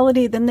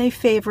equality, then they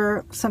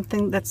favor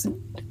something that's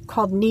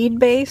called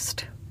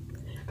need-based,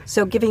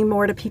 so giving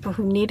more to people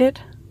who need it.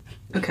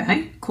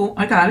 Okay, cool.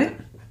 I got it.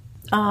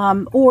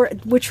 Or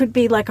which would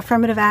be like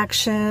affirmative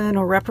action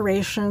or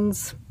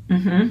reparations.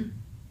 Mm-hmm.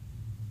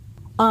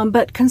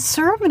 But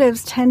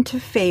conservatives tend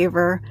to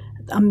favor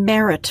a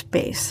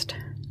merit-based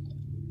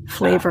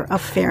flavor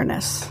of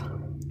fairness.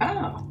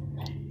 Oh.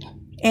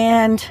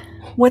 And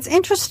what's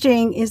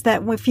interesting is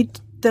that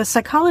the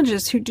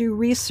psychologists who do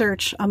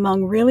research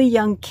among really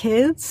young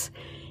kids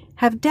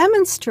have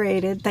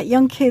demonstrated that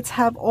young kids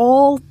have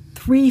all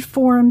 3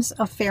 forms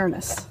of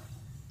fairness,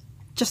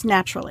 just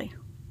naturally.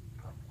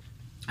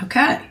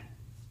 Okay.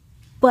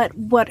 But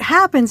what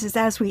happens is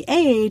as we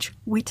age,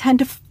 we tend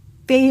to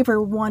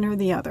favor one or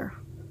the other.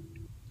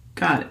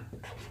 Got it.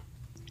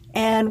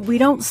 And we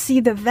don't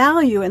see the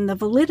value and the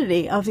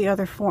validity of the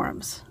other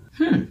forms.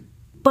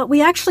 But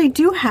we actually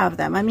do have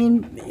them. I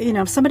mean,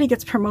 if somebody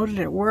gets promoted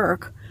at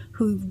work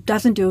who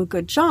doesn't do a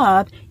good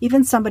job,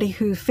 even somebody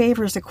who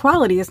favors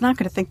equality is not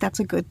going to think that's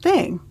a good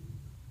thing.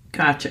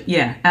 Gotcha.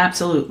 Yeah,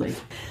 absolutely.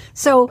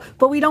 So,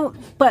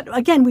 but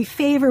again, we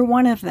favor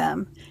one of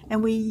them,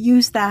 and we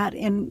use that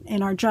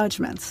in our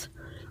judgments.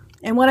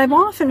 And what I've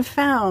often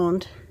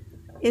found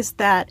is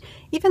that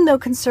even though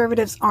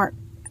conservatives aren't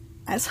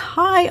as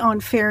high on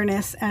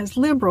fairness as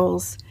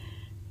liberals,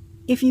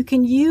 if you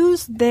can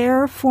use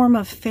their form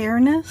of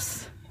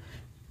fairness,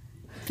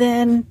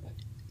 then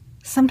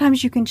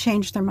sometimes you can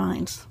change their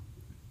minds.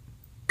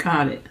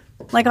 Got it.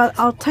 Like,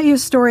 I'll tell you a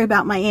story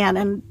about my aunt,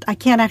 and I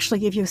can't actually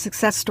give you a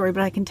success story,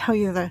 but I can tell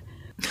you the...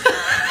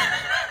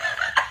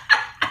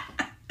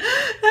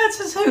 That's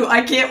just who.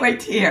 I can't wait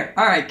to hear.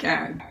 All right,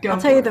 Karen, go.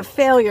 I'll tell you the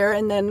failure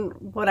and then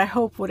what I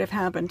hope would have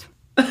happened.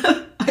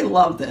 I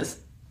love this.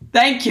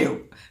 Thank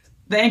you.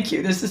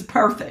 This is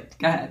perfect.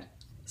 Go ahead.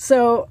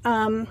 So,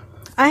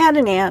 I had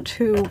an aunt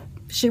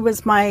she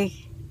was my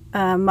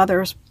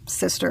mother's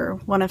sister,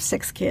 one of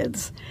 6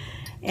 kids.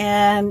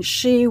 And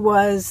she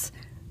was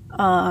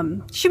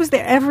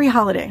there every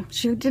holiday.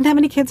 She didn't have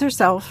any kids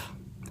herself.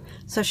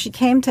 So she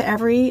came to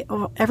every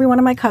one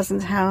of my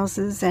cousins'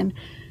 houses and,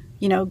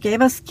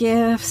 gave us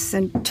gifts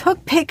and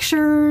took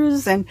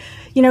pictures. And,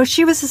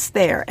 she was just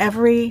there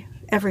every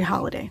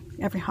holiday.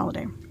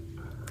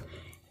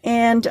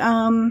 And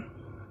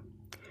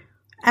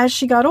as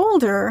she got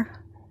older,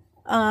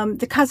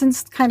 the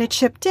cousins kind of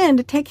chipped in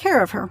to take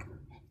care of her,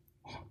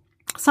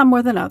 some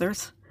more than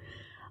others.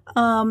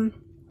 When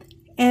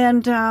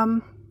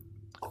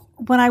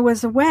I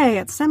was away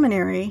at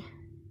seminary,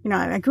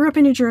 I grew up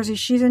in New Jersey,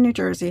 she's in New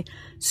Jersey,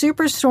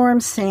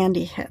 Superstorm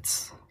Sandy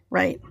hits,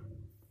 right?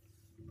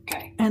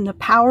 Okay. And the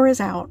power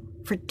is out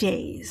for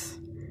days.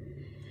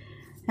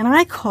 And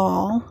I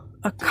call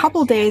a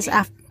couple days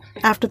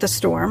after the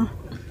storm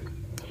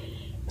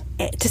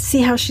to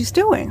see how she's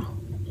doing.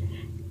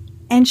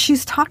 And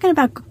she's talking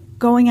about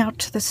going out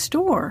to the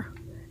store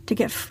to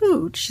get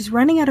food. She's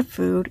running out of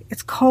food.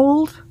 It's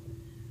cold.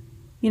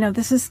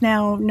 This is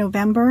now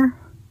November.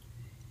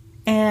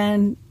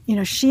 And,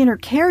 she and her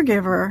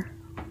caregiver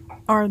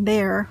are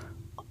there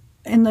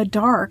in the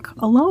dark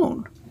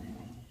alone.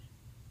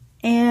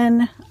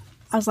 And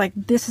I was like,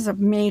 this is a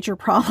major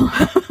problem.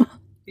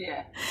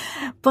 Yeah.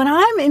 But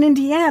I'm in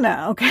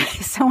Indiana, okay?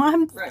 So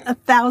I'm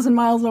 1,000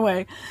 miles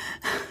away.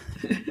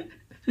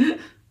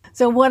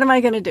 So what am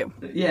I going to do?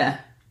 Yeah.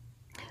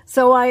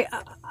 So I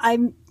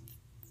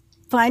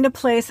find a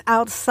place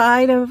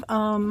outside of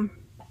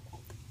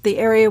the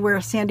area where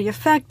Sandy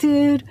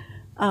affected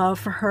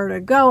for her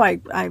to go.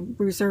 I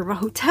reserve a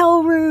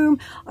hotel room.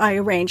 I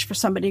arrange for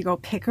somebody to go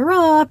pick her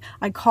up.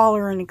 I call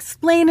her and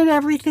explain it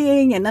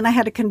everything. And then I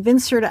had to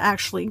convince her to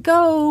actually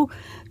go.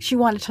 She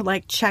wanted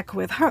to check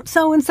with her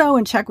so-and-so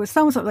and check with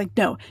so-and-so. Like,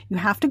 no, you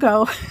have to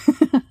go.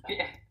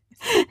 Yeah.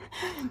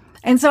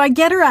 And so I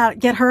get her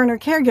and her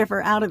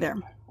caregiver out of there.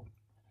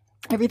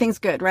 Everything's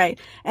good, right?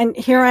 And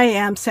here I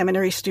am,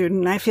 seminary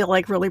student. I feel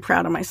really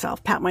proud of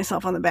myself, pat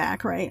myself on the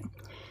back, right?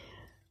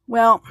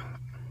 Well,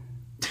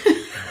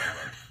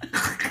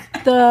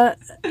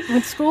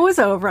 when school was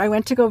over, I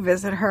went to go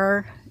visit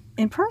her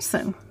in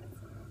person.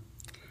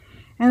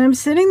 And I'm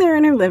sitting there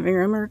in her living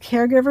room. Her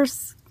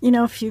caregiver's,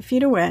 a few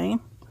feet away.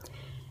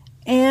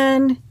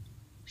 And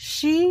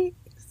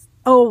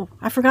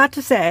I forgot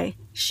to say,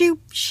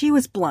 she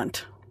was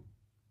blunt.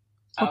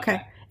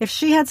 Okay. If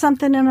she had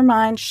something in her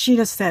mind, she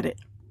just said it.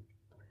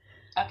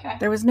 Okay.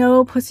 There was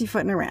no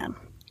pussyfooting around.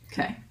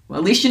 Okay. Well,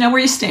 at least you know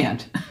where you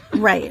stand.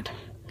 Right.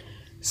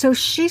 So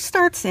she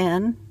starts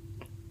in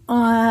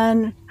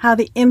on how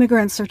the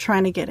immigrants are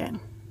trying to get in.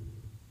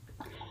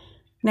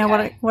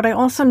 Now, what I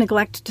also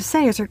neglected to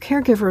say is her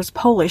caregiver is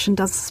Polish and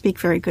doesn't speak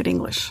very good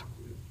English.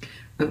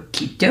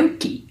 Okie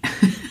dokie.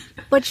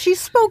 But she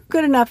spoke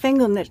good enough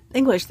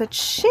English that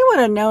she would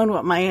have known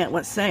what my aunt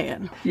was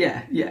saying.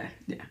 Yeah.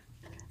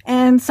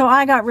 And so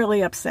I got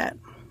really upset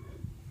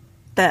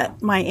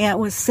that my aunt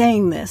was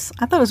saying this.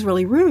 I thought it was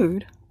really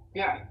rude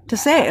to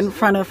say it in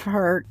front of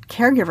her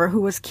caregiver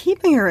who was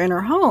keeping her in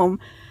her home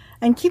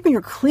and keeping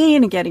her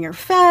clean and getting her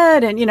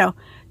fed and,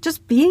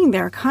 just being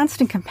there, a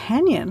constant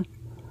companion.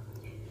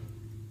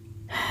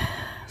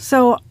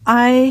 So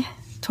I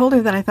told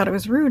her that I thought it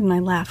was rude and I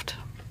left.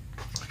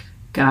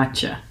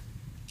 Gotcha.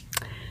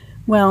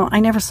 Well,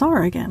 I never saw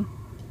her again.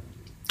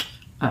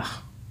 Ugh,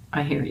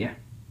 I hear you.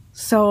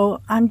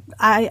 So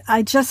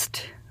I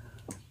just,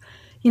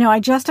 I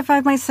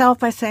justified myself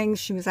by saying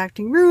she was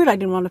acting rude. I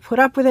didn't want to put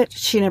up with it.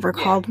 She never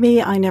called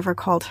me. I never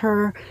called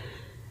her.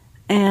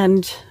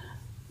 And,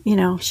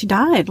 she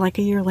died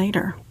a year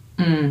later.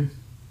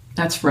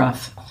 That's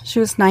rough. She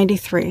was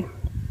 93.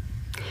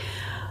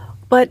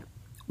 But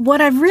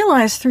what I've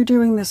realized through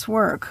doing this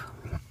work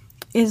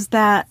is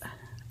that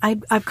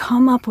I've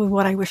come up with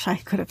what I wish I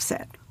could have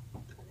said.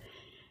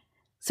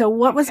 So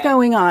what was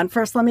going on?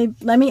 First, let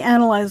me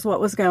analyze what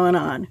was going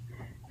on.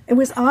 It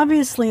was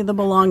obviously the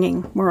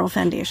Belonging Moral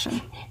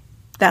Foundation.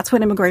 That's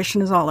what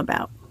immigration is all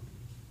about.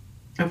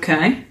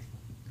 Okay.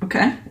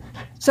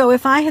 So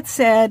if I had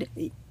said,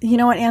 you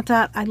know what, Aunt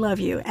Dot, I love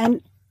you.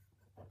 And,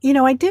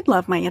 I did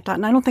love my Aunt Dot,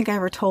 and I don't think I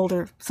ever told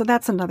her. So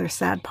that's another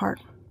sad part.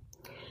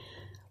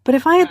 But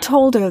if I had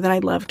told her that I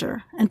loved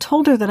her and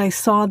told her that I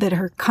saw that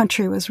her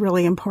country was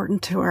really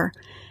important to her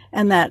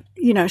and that,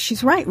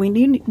 she's right, we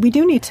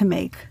do need to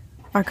make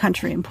our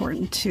country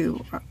important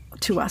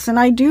to us. And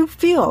I do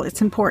feel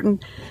it's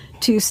important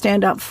to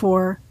stand up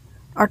for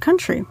our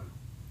country.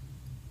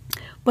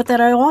 But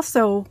that I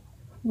also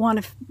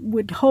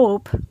would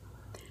hope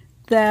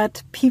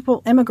that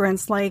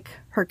immigrants like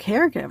her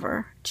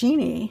caregiver,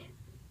 Jeannie,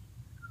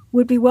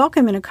 would be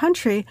welcome in a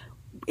country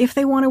if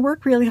they want to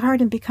work really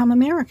hard and become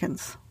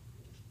Americans.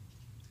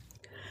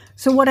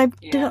 So what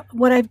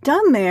I've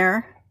done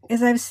there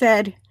is I've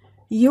said,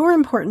 you're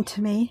important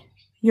to me.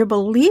 Your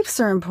beliefs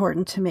are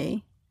important to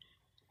me.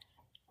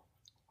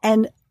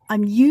 And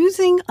I'm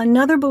using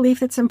another belief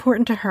that's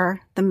important to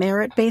her, the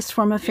merit-based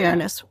form of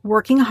fairness,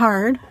 working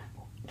hard,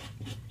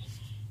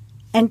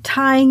 and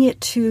tying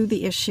it to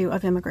the issue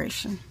of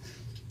immigration.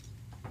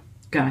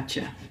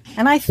 Gotcha.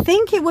 And I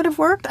think it would have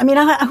worked. I mean,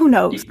 who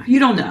knows? You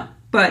don't know,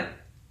 but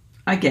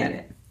I get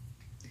it.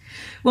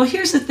 Well,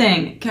 here's the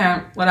thing,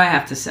 Karen, what I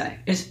have to say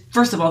is,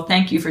 first of all,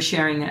 thank you for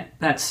sharing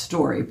that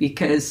story,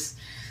 because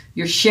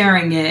you're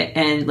sharing it,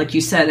 and like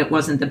you said, it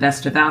wasn't the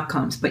best of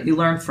outcomes, but you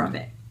learned from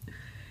it.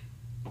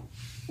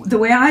 The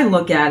way I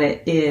look at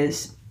it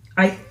is,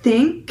 I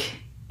think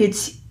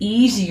it's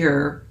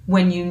easier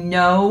when you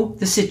know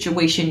the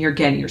situation you're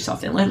getting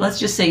yourself in. Let's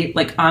just say,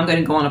 I'm going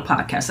to go on a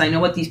podcast. I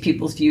know what these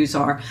people's views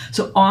are,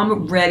 so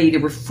I'm ready to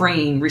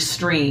restrain.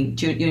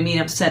 Do you know what I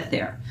mean? I'm set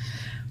there.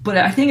 But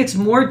I think it's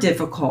more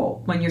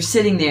difficult when you're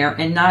sitting there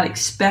and not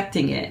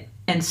expecting it,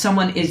 and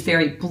someone is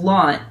very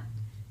blunt,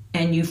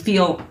 and you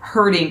feel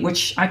hurting,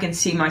 which I can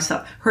see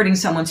myself hurting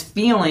someone's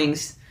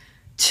feelings,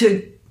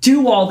 to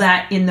do all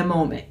that in the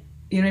moment.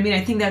 You know what I mean?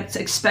 I think that's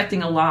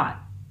expecting a lot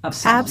of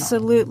someone.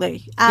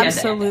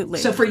 Absolutely.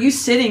 So for you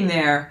sitting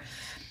there,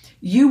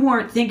 you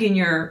weren't thinking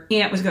your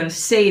aunt was going to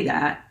say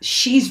that.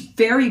 She's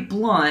very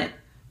blunt.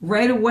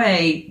 Right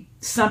away,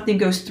 something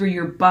goes through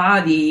your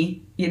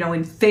body,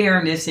 in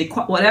fairness,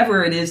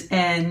 whatever it is,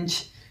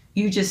 and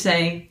you just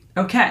say,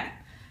 okay.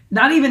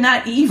 Not even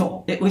that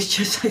evil. It was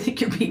just, I think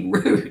you're being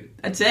rude.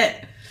 That's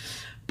it.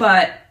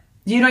 But,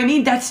 you know what I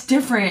mean? That's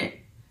different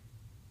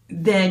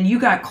than you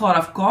got caught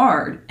off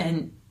guard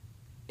and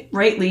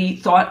rightly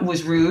thought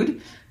was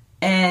rude.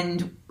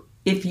 And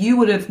if you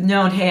would have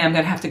known, hey, I'm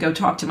going to have to go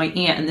talk to my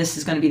aunt and this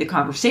is going to be the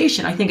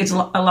conversation, I think it's a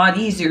lot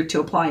easier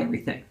to apply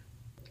everything.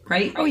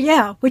 Right? Oh,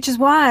 yeah. Which is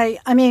why,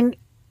 I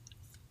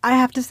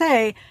have to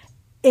say,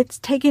 it's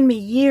taken me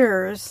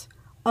years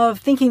of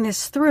thinking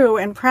this through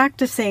and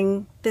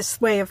practicing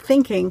this way of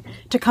thinking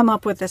to come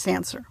up with this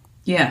answer.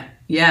 Yeah,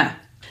 yeah.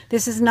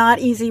 This is not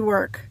easy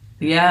work.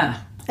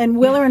 Yeah. And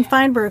Willer and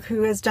Feinberg,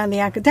 who has done the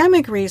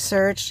academic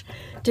research,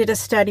 did a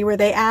study where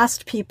they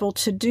asked people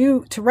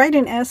to write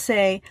an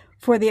essay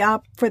for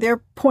their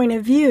point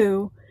of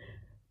view,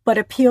 but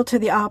appeal to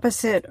the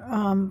opposite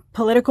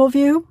political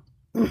view.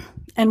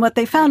 And what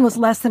they found was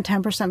less than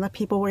 10% of the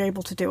people were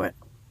able to do it.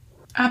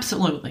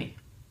 Absolutely.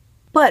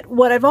 But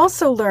what I've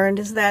also learned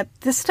is that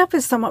this stuff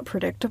is somewhat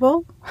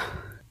predictable.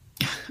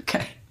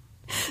 Okay.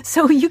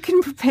 So you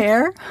can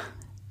prepare.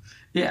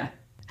 Yeah.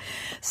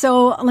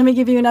 So let me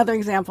give you another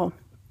example.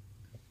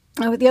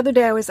 The other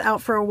day I was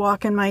out for a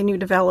walk in my new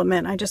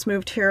development. I just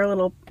moved here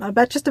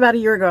just about a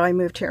year ago I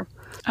moved here.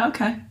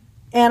 Okay.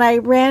 And I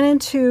ran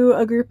into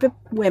a group of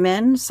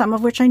women, some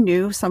of which I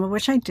knew, some of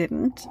which I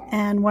didn't.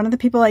 And one of the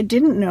people I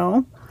didn't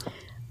know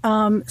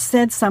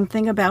said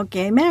something about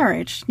gay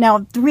marriage. Now,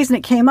 the reason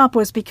it came up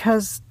was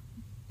because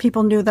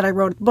people knew that I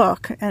wrote a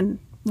book and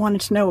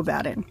wanted to know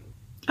about it.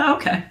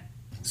 Okay.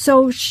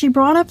 So she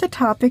brought up the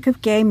topic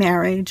of gay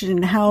marriage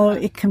and how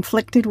it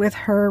conflicted with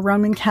her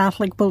Roman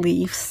Catholic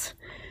beliefs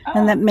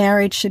and that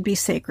marriage should be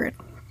sacred.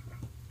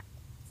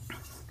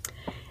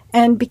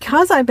 And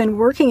because I've been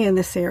working in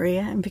this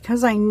area and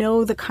because I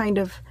know the kind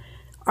of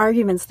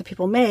arguments that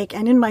people make,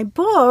 and in my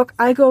book,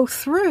 I go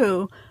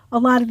through a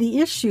lot of the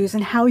issues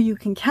and how you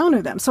can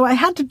counter them. So I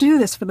had to do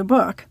this for the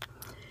book.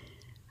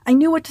 I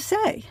knew what to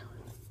say.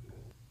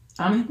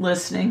 I'm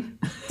listening.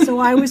 So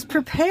I was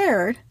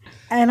prepared,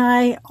 and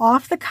I,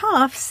 off the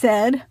cuff,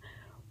 said,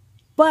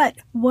 but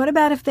what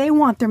about if they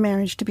want their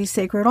marriage to be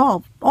sacred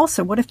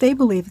also? What if they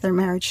believe their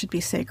marriage should be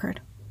sacred?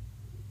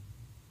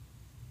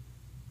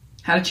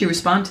 How did she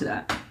respond to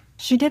that?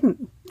 She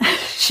didn't.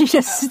 She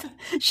just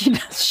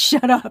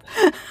shut up.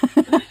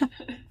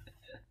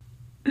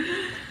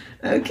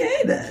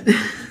 Okay, then.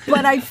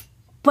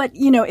 But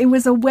it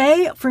was a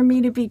way for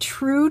me to be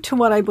true to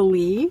what I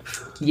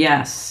believe.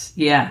 Yes,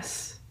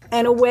 yes.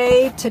 And a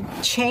way to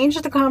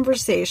change the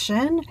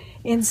conversation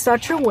in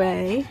such a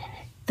way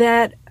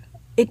that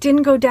it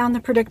didn't go down the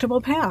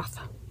predictable path.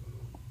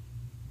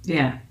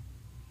 Yeah.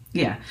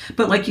 Yeah.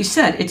 But like you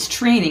said, it's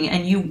training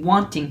and you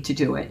wanting to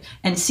do it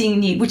and seeing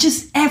need, which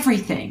is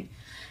everything.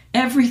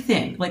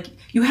 Everything. Like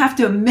you have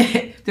to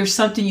admit there's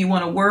something you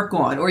want to work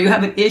on or you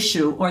have an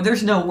issue or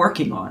there's no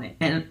working on it.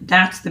 And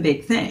that's the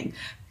big thing.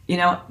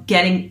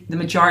 Getting the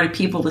majority of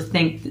people to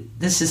think that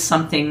this is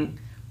something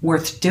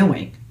worth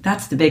doing.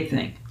 That's the big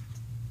thing.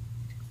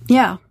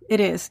 Yeah, it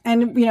is.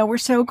 And, we're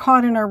so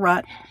caught in our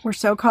rut. We're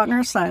so caught in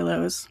our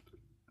silos.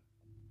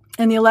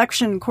 And the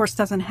election, of course,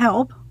 doesn't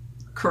help.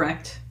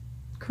 Correct.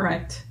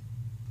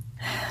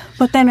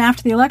 But then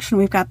after the election,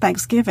 we've got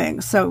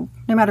Thanksgiving. So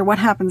no matter what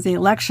happens in the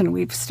election,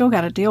 we've still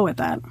got to deal with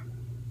that.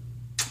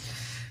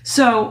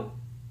 So,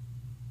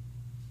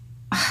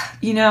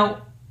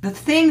 the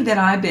thing that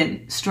I've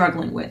been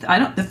struggling with,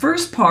 the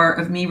first part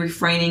of me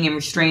refraining and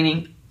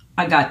restraining,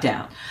 I got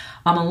down.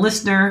 I'm a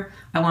listener.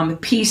 I'm a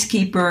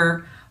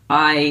peacekeeper.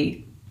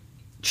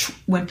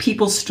 When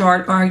people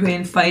start arguing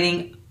and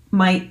fighting,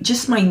 my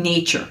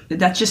nature,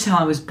 that's just how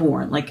I was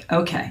born. Like,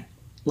 okay,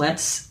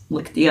 let's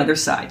look at the other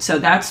side. So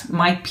that's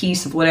my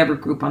piece of whatever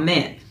group I'm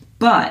in.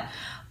 But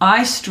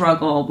I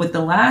struggle with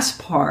the last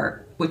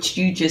part, which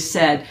you just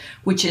said,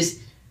 which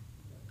is,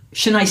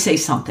 shouldn't I say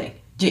something?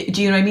 Do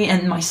you know what I mean?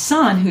 And my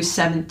son, who's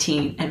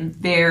 17 and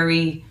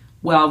very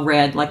well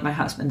read, like my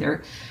husband,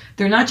 they're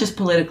not just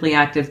politically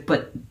active,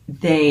 but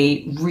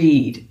they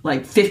read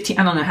like 15.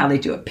 I don't know how they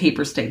do it.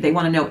 Paper state. They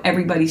want to know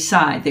everybody's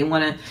side. They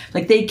want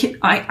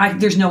to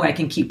there's no way I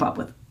can keep up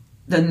with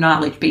the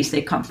knowledge base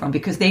they come from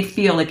because they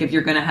feel like if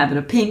you're going to have an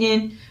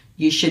opinion,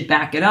 you should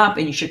back it up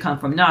and you should come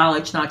from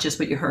knowledge, not just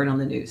what you heard on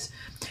the news.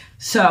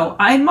 So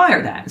I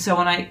admire that. So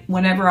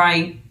whenever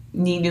I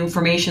need new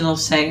information, they'll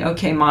say,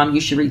 okay, Mom, you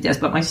should read this.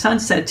 But my son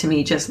said to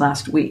me just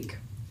last week,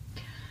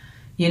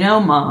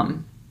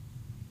 Mom,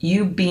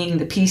 you being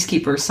the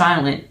peacekeeper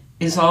silent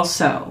is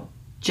also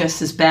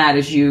just as bad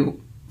as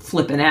you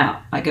flipping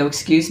out. I go,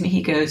 excuse me?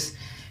 He goes,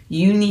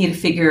 you need to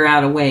figure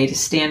out a way to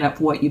stand up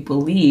for what you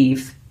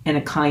believe in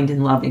a kind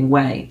and loving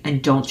way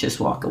and don't just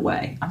walk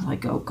away. I'm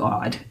like, oh,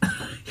 God.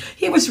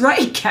 He was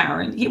right,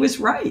 Karen. He was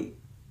right.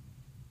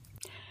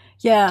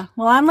 Yeah,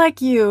 well, I'm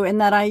like you in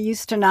that I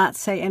used to not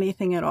say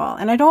anything at all.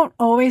 And I don't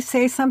always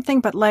say something,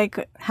 but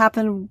like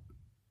happened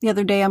the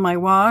other day on my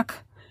walk,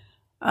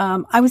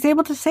 I was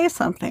able to say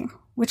something,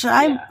 which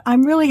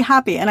I'm really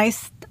happy. And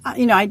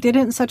I did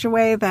it in such a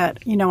way that,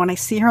 when I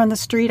see her on the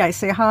street, I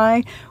say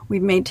hi.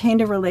 We've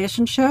maintained a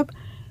relationship.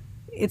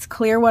 It's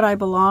clear what I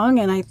belong,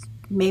 and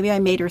maybe I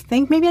made her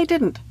think, maybe I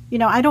didn't.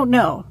 I don't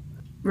know.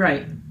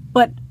 Right.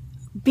 But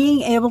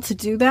being able to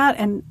do that,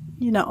 and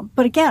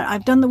but again,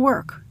 I've done the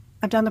work.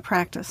 I've done the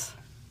practice.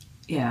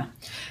 Yeah.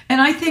 And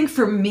I think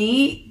for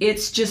me,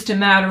 it's just a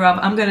matter of,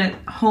 I'm going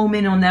to home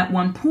in on that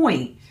one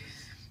point.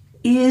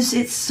 Is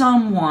it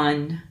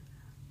someone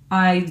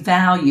I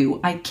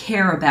value, I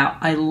care about,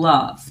 I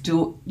love?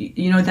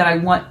 That I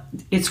want,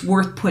 it's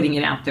worth putting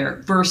it out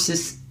there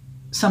versus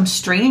some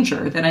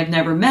stranger that I've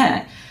never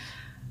met?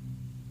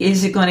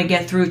 Is it going to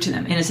get through to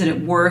them? And is it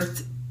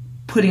worth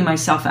putting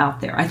myself out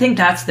there? I think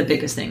that's the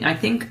biggest thing. I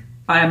think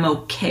I'm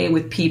okay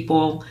with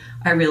people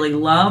I really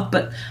love,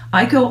 but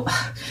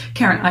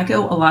Karen, I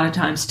go a lot of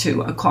times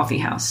to a coffee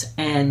house,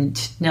 and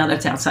now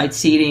that's outside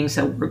seating,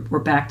 so we're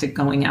back to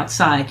going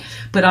outside.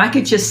 But I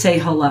could just say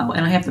hello,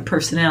 and I have the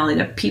personality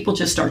that people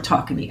just start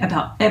talking to me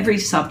about every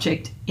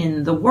subject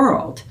in the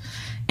world.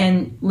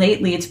 And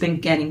lately it's been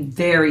getting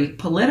very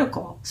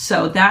political.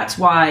 So that's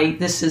why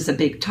this is a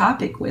big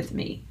topic with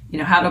me.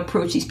 How to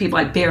approach these people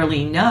I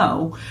barely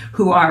know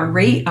who are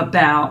irate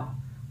about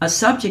a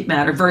subject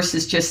matter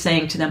versus just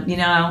saying to them,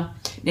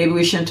 maybe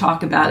we shouldn't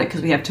talk about it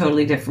because we have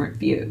totally different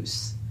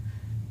views.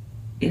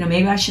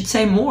 Maybe I should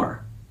say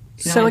more.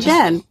 So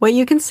again, what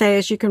you can say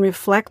is you can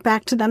reflect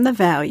back to them the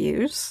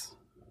values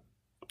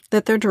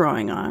that they're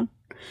drawing on,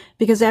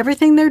 because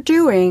everything they're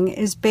doing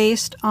is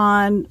based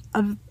on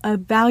a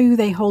value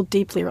they hold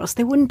deeply, or else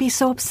they wouldn't be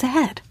so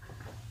upset.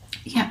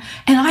 Yeah.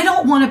 And I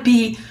don't want to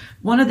be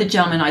one of the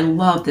gentlemen. I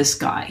love this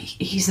guy.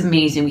 He's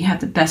amazing. We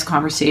have the best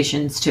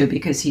conversations too,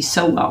 because he's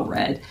so well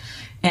read.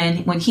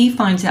 And when he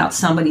finds out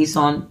somebody's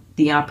on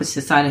the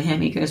opposite side of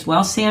him, he goes,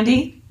 well,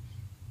 Sandy,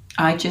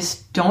 I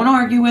just don't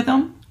argue with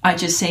him. I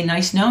just say,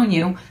 nice knowing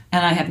you.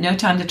 And I have no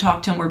time to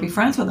talk to him or be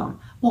friends with him.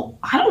 Well,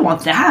 I don't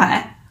want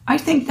that. I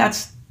think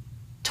that's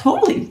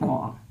totally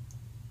wrong.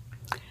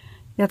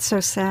 That's so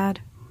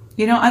sad.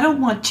 I don't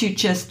want to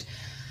just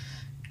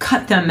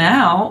cut them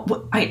out.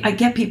 I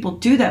get people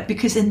do that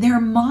because in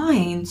their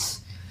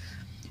minds,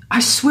 I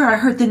swear I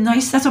heard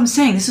that's what I'm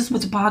saying. This is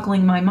what's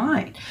boggling my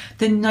mind.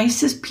 The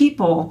nicest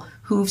people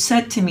who've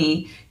said to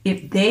me,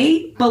 if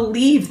they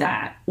believe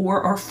that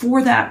or are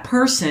for that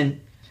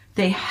person,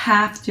 they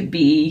have to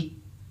be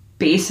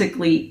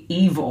basically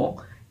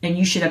evil and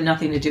you should have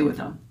nothing to do with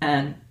them.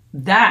 And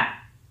that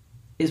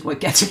is what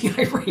gets me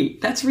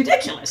irate. That's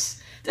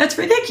ridiculous. That's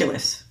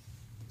ridiculous.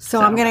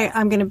 So I'm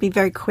gonna be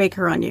very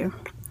Quaker on you.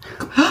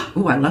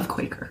 Ooh, I love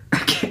Quaker.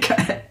 Okay, go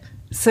ahead.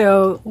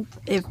 So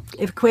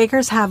if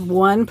Quakers have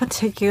one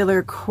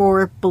particular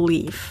core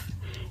belief,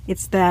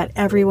 it's that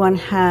everyone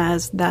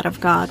has that of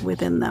God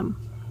within them.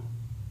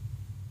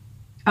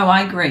 Oh,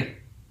 I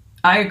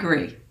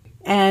agree.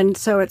 And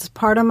so it's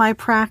part of my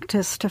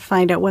practice to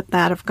find out what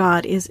that of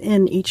God is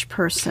in each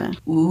person.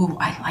 Ooh,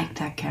 I like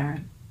that,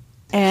 Karen.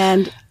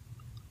 And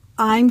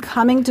I'm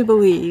coming to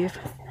believe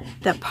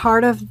that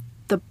part of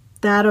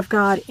that of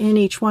God in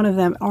each one of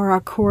them are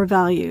our core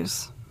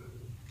values.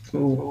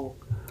 Ooh.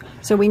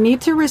 So we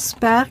need to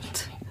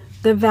respect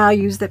the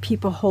values that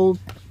people hold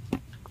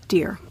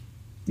dear.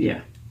 Yeah.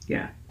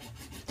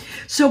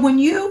 So when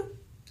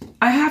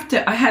I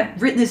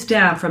had written this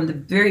down from the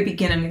very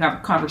beginning of our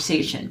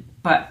conversation,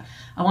 but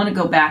I want to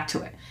go back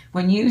to it.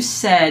 When you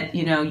said,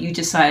 you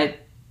decided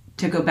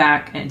to go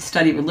back and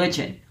study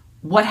religion,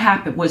 what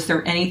happened? Was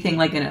there anything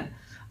like an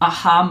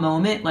aha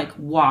moment? Like,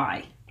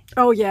 why?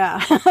 Oh,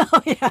 yeah.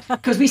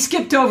 Because we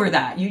skipped over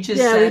that. You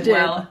just said,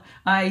 well,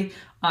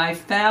 I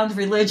found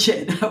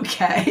religion,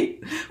 okay?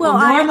 Well,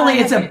 normally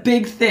it's a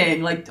big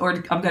thing,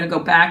 or I'm going to go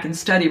back and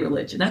study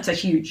religion. That's a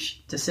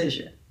huge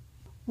decision.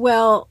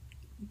 Well,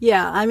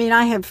 yeah. I mean,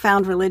 I had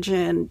found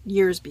religion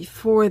years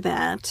before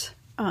that.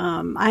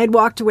 I had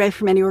walked away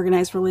from any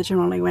organized religion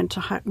when I went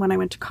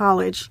to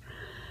college.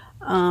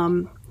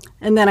 And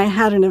then I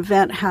had an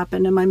event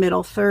happen in my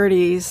middle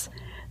 30s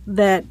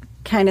that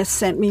kind of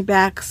sent me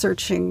back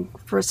searching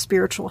for a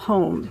spiritual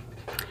home.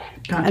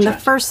 Gotcha. And the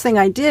first thing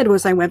I did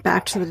was I went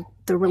back to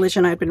the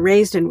religion I'd been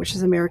raised in, which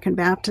is American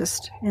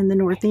Baptist in the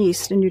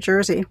Northeast in New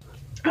Jersey.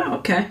 Oh,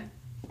 okay.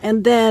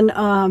 And then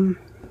I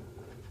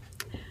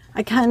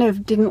kind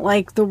of didn't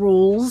like the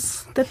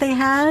rules that they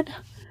had.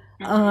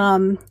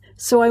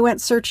 So I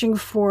went searching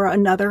for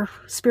another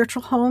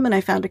spiritual home, and I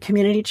found a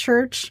community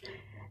church.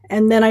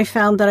 And then I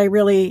found that I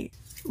really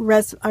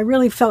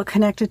felt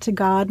connected to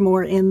God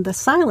more in the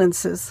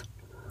silences.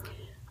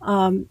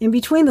 In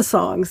between the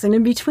songs and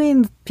in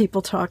between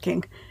people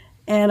talking.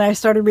 And I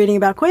started reading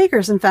about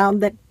Quakers and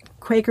found that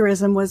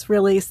Quakerism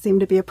seemed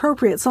to be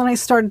appropriate. So then I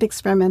started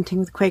experimenting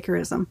with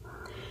Quakerism.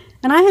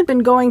 And I had been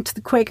going to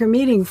the Quaker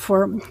meeting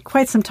for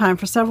quite some time,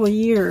 for several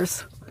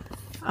years.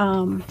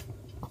 I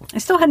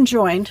still hadn't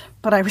joined,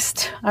 but I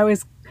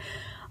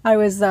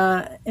was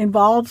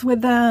involved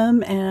with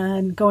them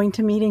and going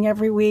to meeting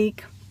every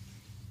week.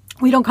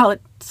 We don't call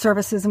it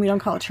services, and we don't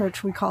call it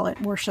church, we call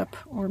it worship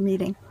or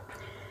meeting.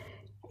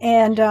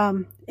 And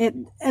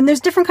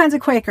there's different kinds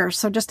of Quakers.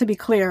 So just to be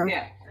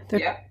clear,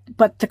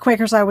 but the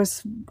Quakers I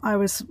was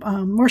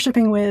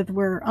worshiping with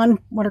were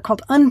what are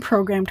called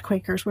unprogrammed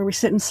Quakers, where we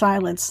sit in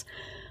silence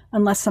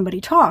unless somebody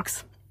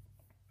talks.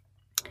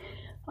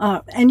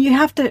 And you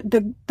have to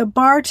the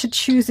bar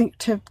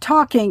to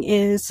talking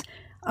is,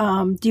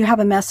 do you have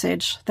a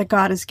message that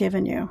God has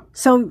given you?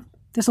 So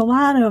there's a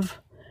lot of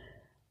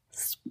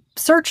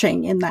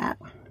searching in that.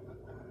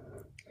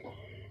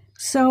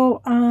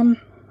 So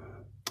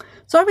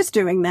I was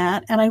doing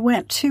that, and I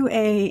went to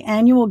a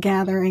annual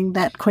gathering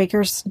that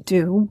Quakers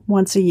do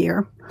once a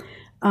year.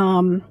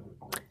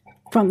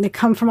 They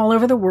come from all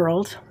over the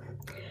world,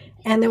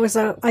 and I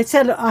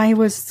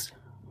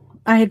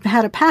had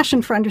had a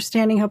passion for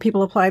understanding how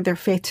people applied their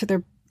faith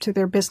to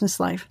their business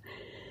life.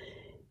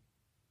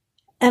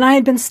 And I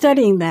had been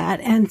studying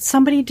that, and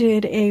somebody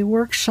did a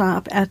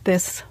workshop at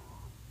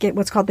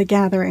what's called the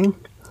Gathering,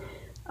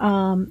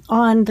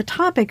 on the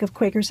topic of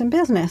Quakers in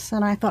business.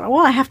 And I thought,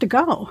 well, I have to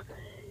go.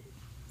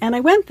 And I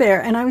went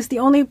there, and I was the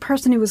only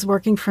person who was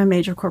working for a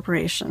major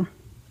corporation.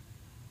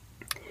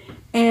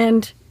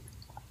 And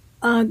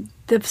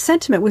the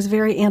sentiment was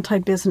very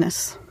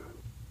anti-business.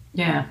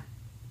 Yeah.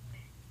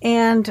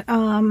 And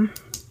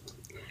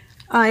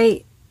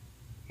I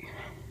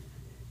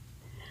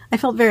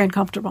felt very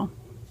uncomfortable.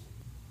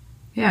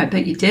 Yeah, I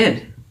bet you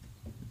did.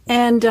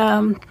 And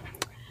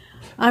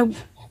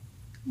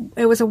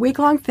it was a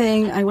week-long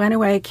thing. I went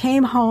away,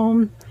 came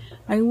home.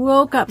 I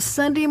woke up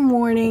Sunday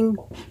morning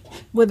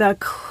with a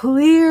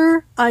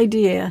clear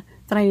idea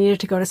that I needed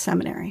to go to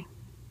seminary.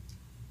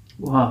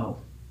 Whoa.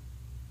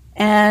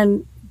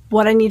 And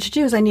what I needed to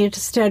do is I needed to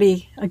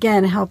study,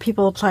 again, how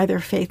people apply their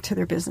faith to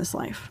their business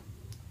life.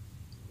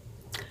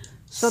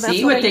 So that's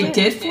See what they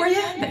did for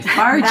you? They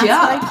fired you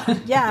up.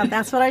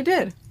 That's what I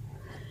did.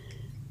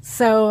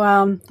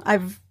 So I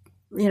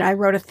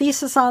wrote a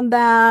thesis on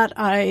that.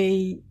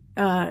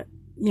 And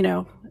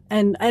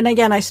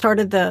again, I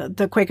started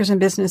the Quakers in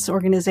Business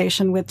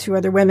organization with 2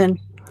 other women.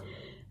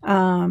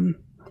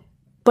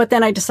 But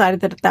then I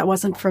decided that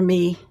wasn't for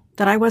me,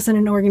 that I wasn't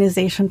an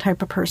organization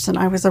type of person.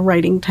 I was a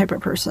writing type of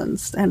person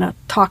and a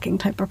talking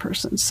type of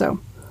person. So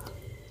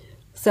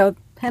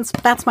hence,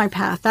 that's my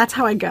path. That's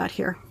how I got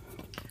here.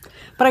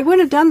 But I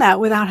wouldn't have done that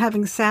without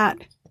having sat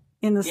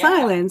in the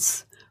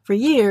silence for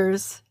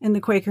years in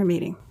the Quaker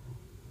meeting.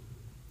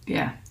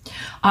 Yeah.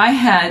 I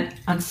had,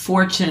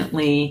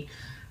 unfortunately,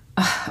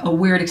 a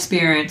weird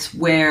experience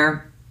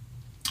where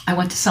I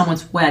went to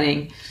someone's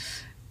wedding,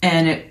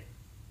 and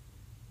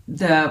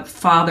the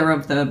father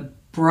of the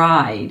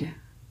bride,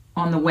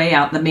 on the way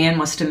out, the man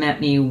must have met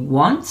me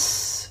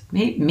once,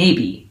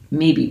 maybe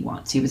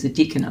once. He was a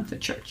deacon of the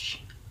church.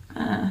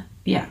 Hi,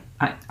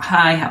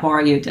 how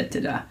are you?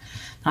 Da-da-da.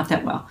 Not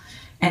that well.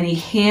 And he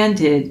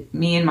handed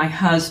me and my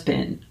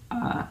husband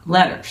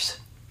letters.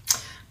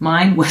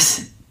 Mine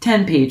was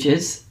 10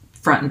 pages,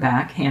 front and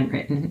back,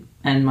 handwritten,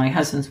 and my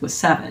husband's was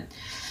 7.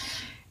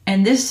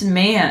 And this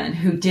man,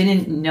 who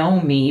didn't know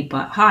me,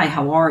 but hi,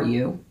 how are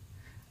you?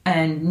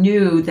 And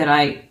knew that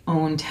I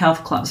owned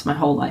health clubs my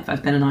whole life.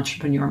 I've been an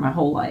entrepreneur my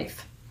whole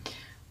life.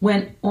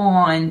 Went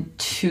on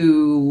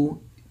to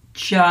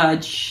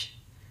judge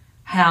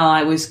how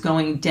I was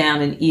going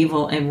down an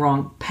evil and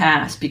wrong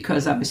path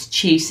because I was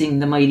chasing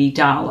the mighty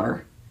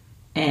dollar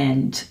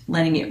and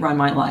letting it run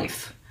my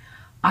life.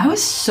 I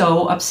was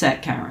so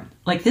upset, Karen.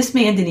 Like, this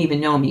man didn't even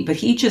know me, but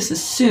he just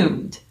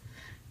assumed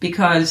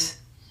because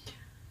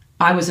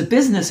I was a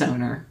business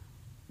owner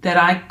that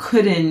I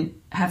couldn't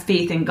have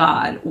faith in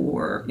God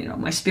or,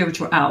 my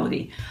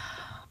spirituality.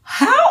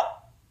 How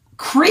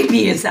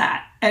creepy is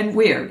that? And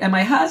weird. And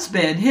my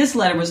husband, his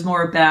letter was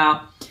more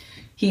about,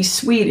 he's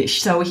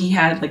Swedish, so he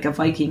had like a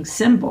Viking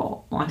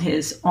symbol on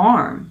his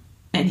arm.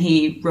 And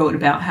he wrote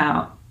about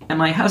how, and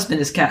my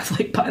husband is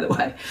Catholic, by the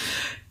way,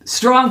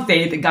 strong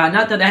faith in God.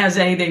 Not that it has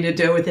anything to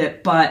do with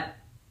it, but,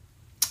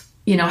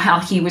 how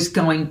he was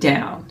going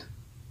down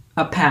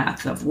a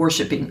path of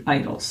worshiping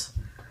idols.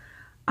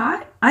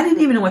 I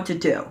didn't even know what to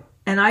do.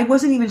 And I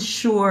wasn't even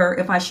sure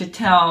if I should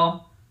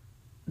tell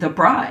the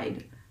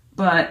bride,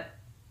 but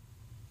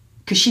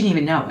because she didn't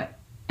even know it.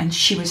 And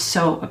she was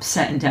so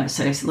upset and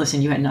devastated. I said,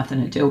 listen, you had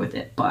nothing to do with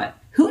it. But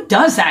who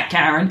does that,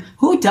 Karen?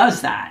 Who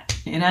does that?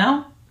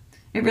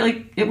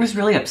 It was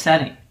really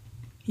upsetting.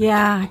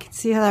 Yeah, I can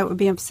see how that would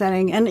be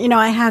upsetting. And,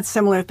 I had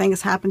similar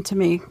things happen to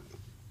me.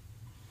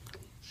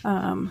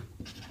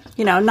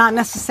 Not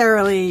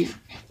necessarily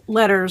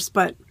letters,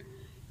 but,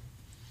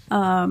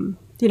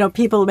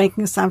 people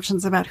making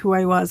assumptions about who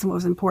I was and what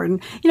was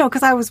important.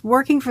 Because I was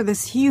working for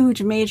this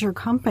huge major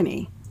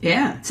company.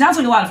 Yeah. Sounds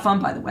like a lot of fun,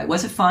 by the way.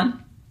 Was it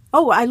fun?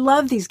 Oh, I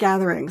love these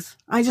gatherings.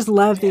 I just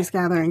love these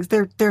gatherings.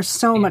 They're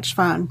so much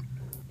fun.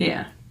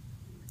 Yeah.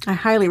 I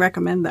highly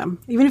recommend them.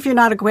 Even if you're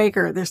not a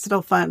Quaker, they're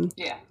still fun.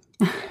 Yeah.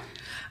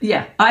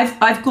 Yeah.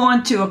 I've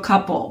gone to a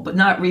couple, but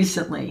not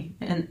recently.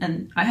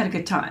 And I had a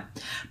good time.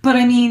 But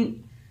I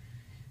mean,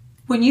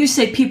 when you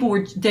say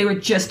they were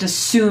just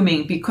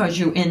assuming because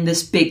you're in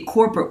this big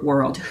corporate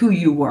world who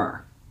you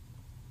were.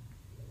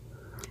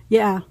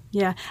 Yeah,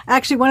 yeah.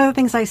 Actually, one of the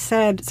things I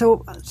said,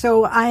 so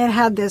I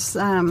had this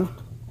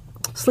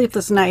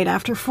sleepless night.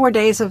 After 4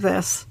 days of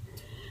this,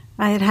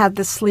 I had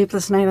this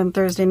sleepless night on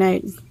Thursday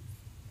night.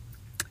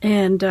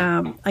 And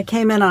I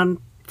came in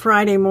on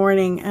Friday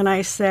morning and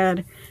I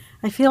said,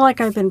 I feel like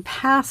I've been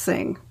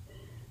passing,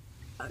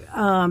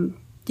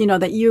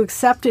 that you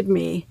accepted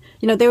me.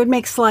 They would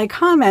make sly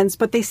comments,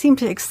 but they seemed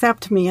to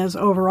accept me as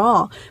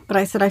overall. But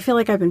I said, I feel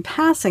like I've been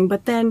passing.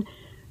 But then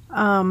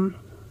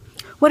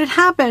what had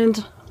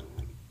happened...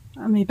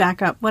 Let me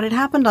back up. What had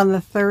happened on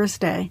the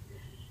Thursday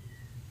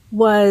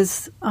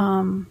was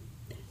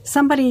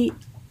somebody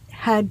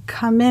had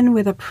come in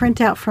with a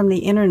printout from the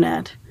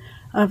internet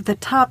of the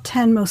top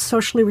 10 most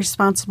socially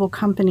responsible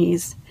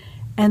companies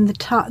and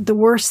the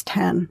worst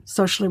 10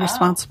 socially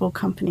responsible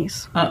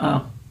companies.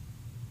 Uh-oh.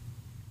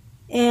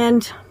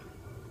 And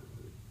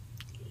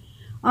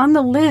on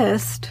the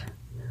list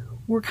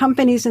were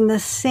companies in the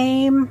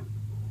same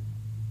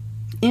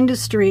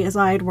industry as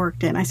I had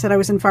worked in. I said I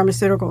was in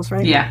pharmaceuticals,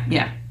 right? Yeah,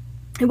 yeah.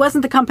 It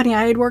wasn't the company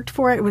I had worked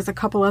for. It was a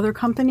couple other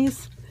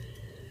companies.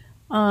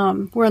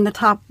 Were in the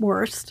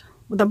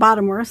the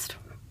bottom worst.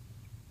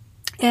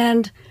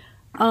 And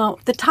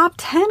the top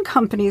 10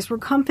 companies were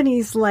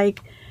companies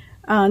like,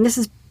 and this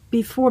is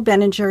before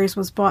Ben & Jerry's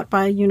was bought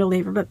by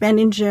Unilever, but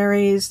Ben &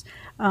 Jerry's,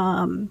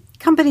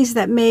 companies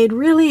that made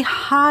really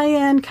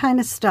high-end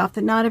kind of stuff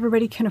that not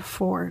everybody can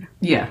afford.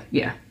 Yeah,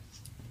 yeah.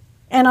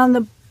 And on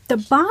the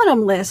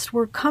bottom list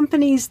were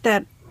companies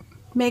that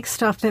make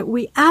stuff that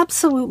we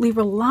absolutely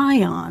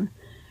rely on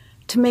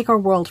to make our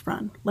world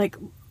run, like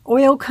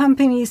oil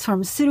companies,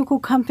 pharmaceutical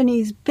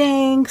companies,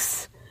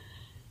 banks.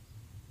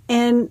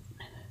 And,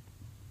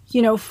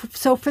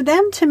 so for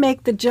them to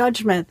make the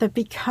judgment that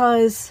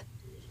because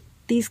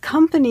these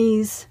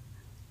companies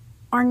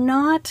are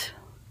not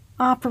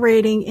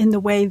operating in the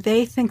way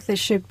they think they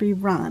should be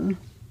run,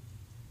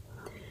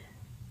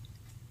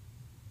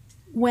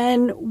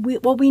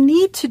 what we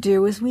need to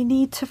do is we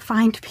need to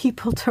find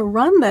people to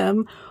run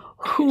them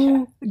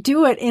who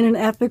do it in an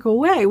ethical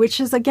way, which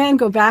is, again,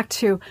 go back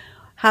to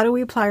how do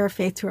we apply our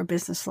faith to our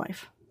business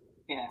life?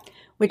 Yeah.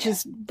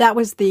 That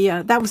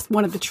was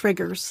one of the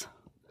triggers.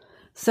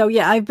 So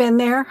yeah, I've been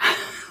there.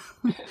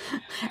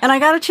 And I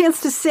got a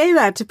chance to say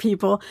that to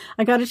people.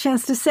 I got a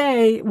chance to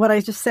say what I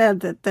just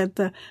said, that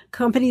the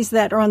companies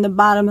that are on the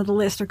bottom of the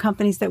list are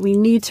companies that we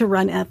need to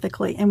run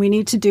ethically, and we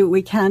need to do what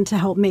we can to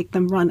help make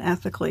them run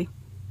ethically.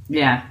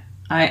 Yeah,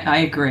 I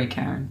agree,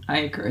 Karen. I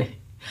agree.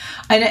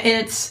 And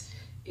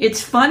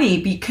it's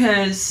funny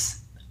because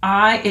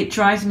it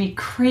drives me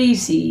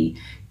crazy.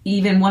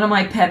 Even one of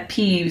my pet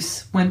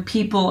peeves, when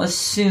people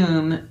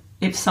assume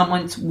if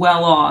someone's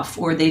well off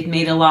or they've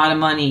made a lot of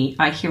money,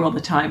 I hear all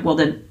the time, well,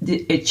 then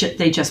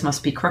they just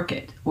must be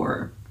crooked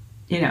or,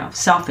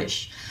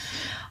 selfish.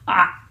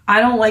 I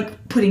don't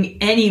like putting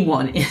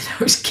anyone in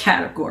those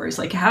categories.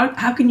 Like,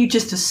 how can you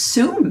just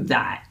assume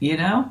that,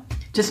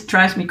 Just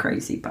drives me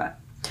crazy, but,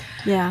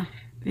 yeah,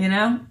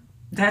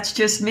 that's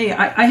just me.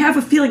 I have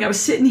a feeling I was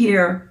sitting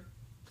here.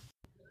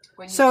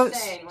 So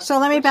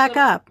let me back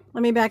up.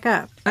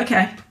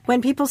 Okay.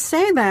 When people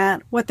say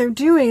that, what they're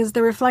doing is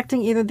they're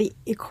reflecting either the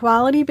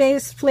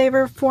equality-based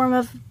form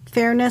of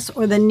fairness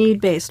or the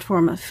need-based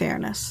form of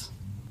fairness.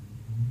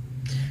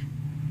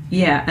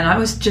 Yeah, and I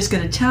was just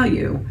going to tell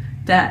you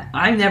that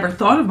I never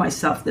thought of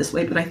myself this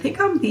way, but I think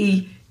I'm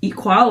the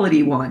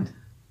equality one.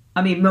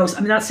 I'm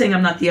not saying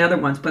I'm not the other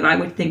ones, but I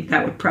would think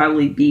that would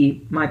probably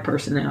be my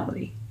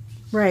personality.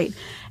 Right.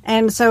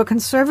 And so a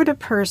conservative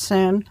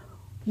person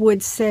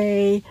would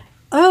say,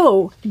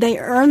 oh, they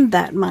earned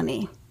that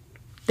money.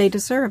 They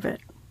deserve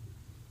it.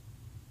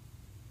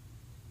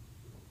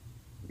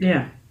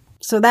 Yeah.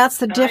 So that's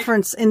the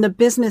difference in the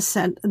business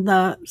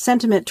the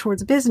sentiment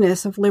towards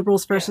business of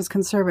liberals versus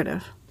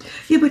conservative.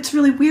 Yeah, but it's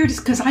really weird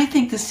because I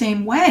think the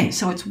same way.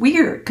 So it's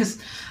weird because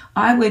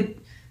I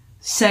would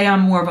say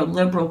I'm more of a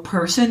liberal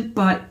person,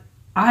 but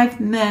I've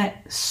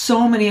met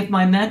so many of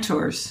my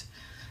mentors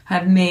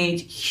have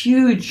made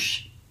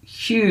huge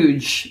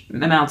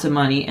amounts of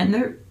money,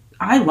 and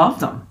I love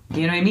them.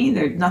 You know what I mean?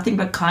 They're nothing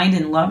but kind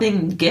and loving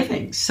and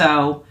giving.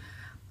 So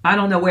I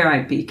don't know where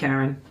I'd be,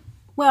 Karen.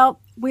 Well,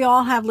 we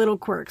all have little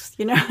quirks,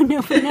 none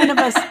of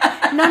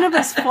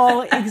us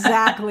fall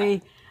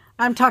exactly.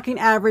 I'm talking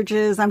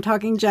averages. I'm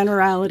talking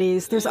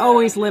generalities. There's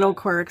always little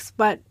quirks,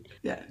 but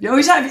yeah, you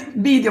always have to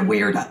be the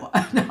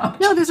weirdo.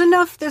 No, there's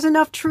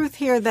enough truth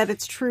here that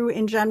it's true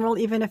in general,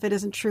 even if it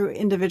isn't true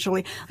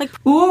individually. I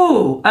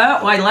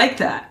like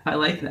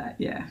that.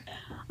 Yeah.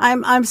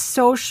 I'm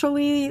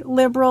socially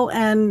liberal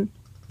and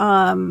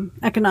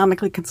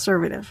economically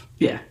conservative.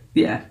 Yeah.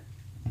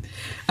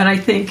 And I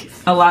think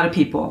a lot of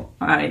people,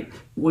 I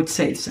would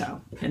say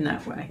so in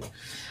that way.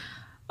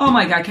 Oh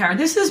my God, Karen,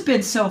 this has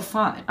been so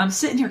fun. I'm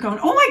sitting here going,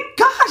 oh my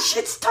gosh,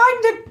 it's time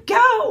to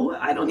go.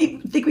 I don't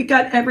even think we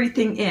got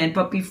everything in.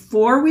 But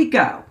before we go,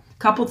 a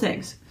couple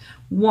things.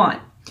 One,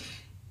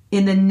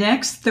 in the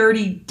next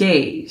 30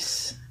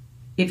 days,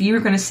 if you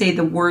were going to say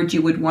the word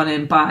you would want to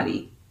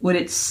embody, would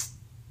it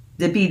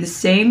be the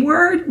same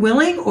word,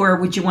 willing, or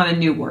would you want a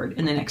new word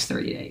in the next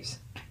 30 days?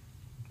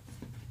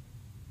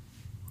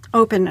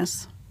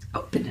 Openness.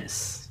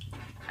 Openness.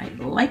 I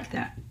like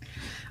that.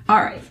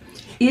 All right.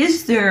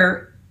 Is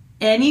there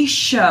any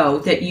show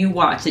that you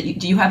watch do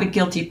you have a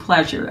guilty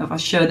pleasure of a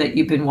show that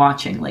you've been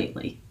watching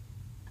lately?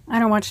 I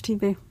don't watch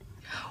TV.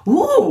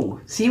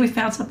 Ooh, see, we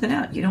found something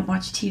out. You don't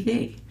watch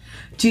TV.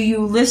 Do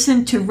you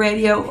listen to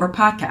radio or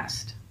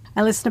podcast?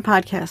 I listen to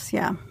podcasts,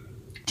 yeah.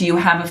 Do you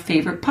have a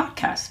favorite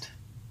podcast?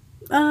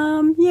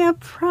 Yeah,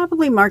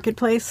 probably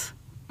Marketplace.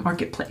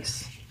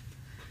 Marketplace.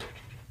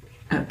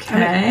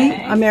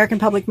 Okay. American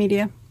Public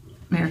Media.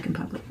 American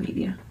Public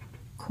Media.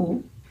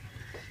 Cool.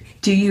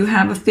 Do you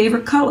have a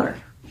favorite color?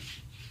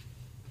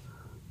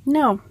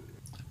 No.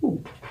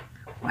 Ooh.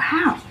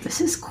 Wow,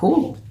 this is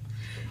cool.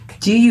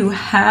 Do you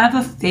have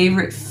a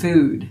favorite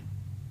food?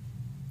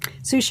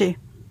 Sushi.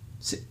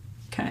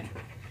 Okay.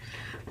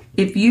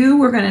 If you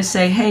were going to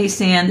say, hey,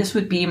 Sam, this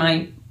would be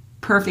my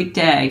perfect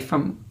day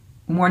from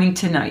morning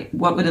to night,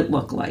 what would it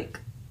look like?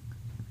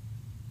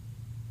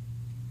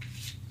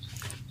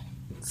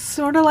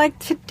 Sort of like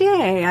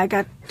today. I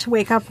got to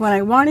wake up when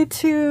I wanted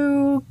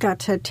to, got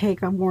to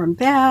take a warm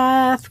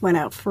bath, went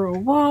out for a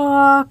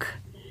walk,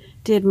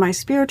 did my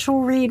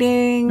spiritual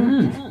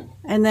reading,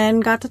 and then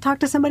got to talk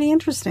to somebody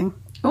interesting.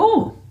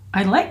 Oh,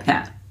 I like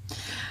that.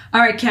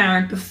 All right,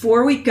 Karen,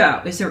 before we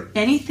go, is there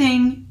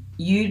anything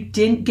you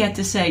didn't get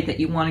to say that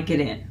you want to get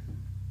in?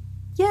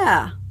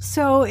 Yeah.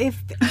 So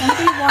if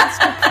anybody wants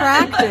to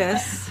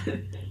practice,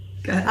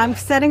 I'm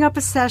setting up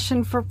a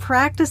session for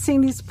practicing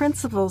these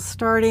principles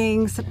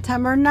starting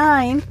September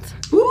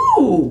 9th.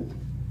 Ooh.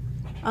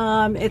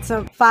 It's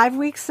a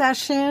 5-week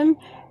session,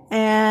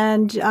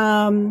 and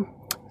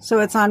so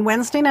it's on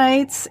Wednesday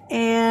nights,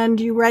 and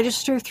you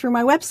register through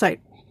my website,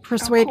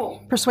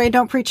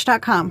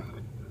 persuadedon'tpreach.com.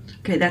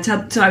 Okay, that's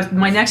how. So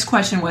my next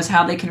question was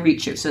how they can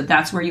reach you. So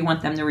that's where you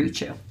want them to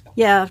reach you.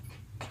 Yeah,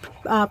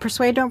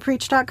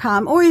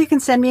 persuadedon'tpreach.com, or you can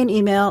send me an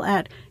email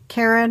at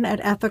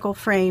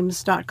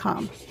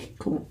Karen@ethicalframes.com.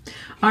 Cool.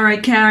 All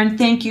right, Karen,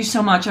 thank you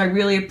so much. I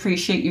really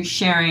appreciate you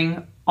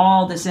sharing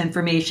all this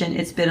information.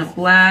 It's been a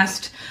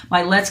blast.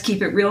 My Let's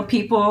Keep It Real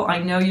people, I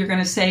know you're going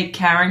to say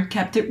Karen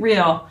kept it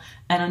real.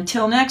 And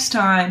until next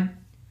time,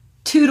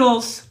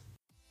 toodles.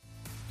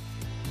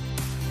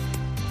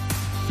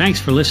 Thanks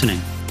for listening.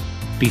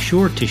 Be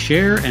sure to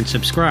share and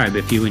subscribe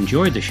if you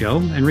enjoyed the show,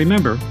 and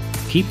remember,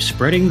 keep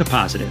spreading the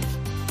positive.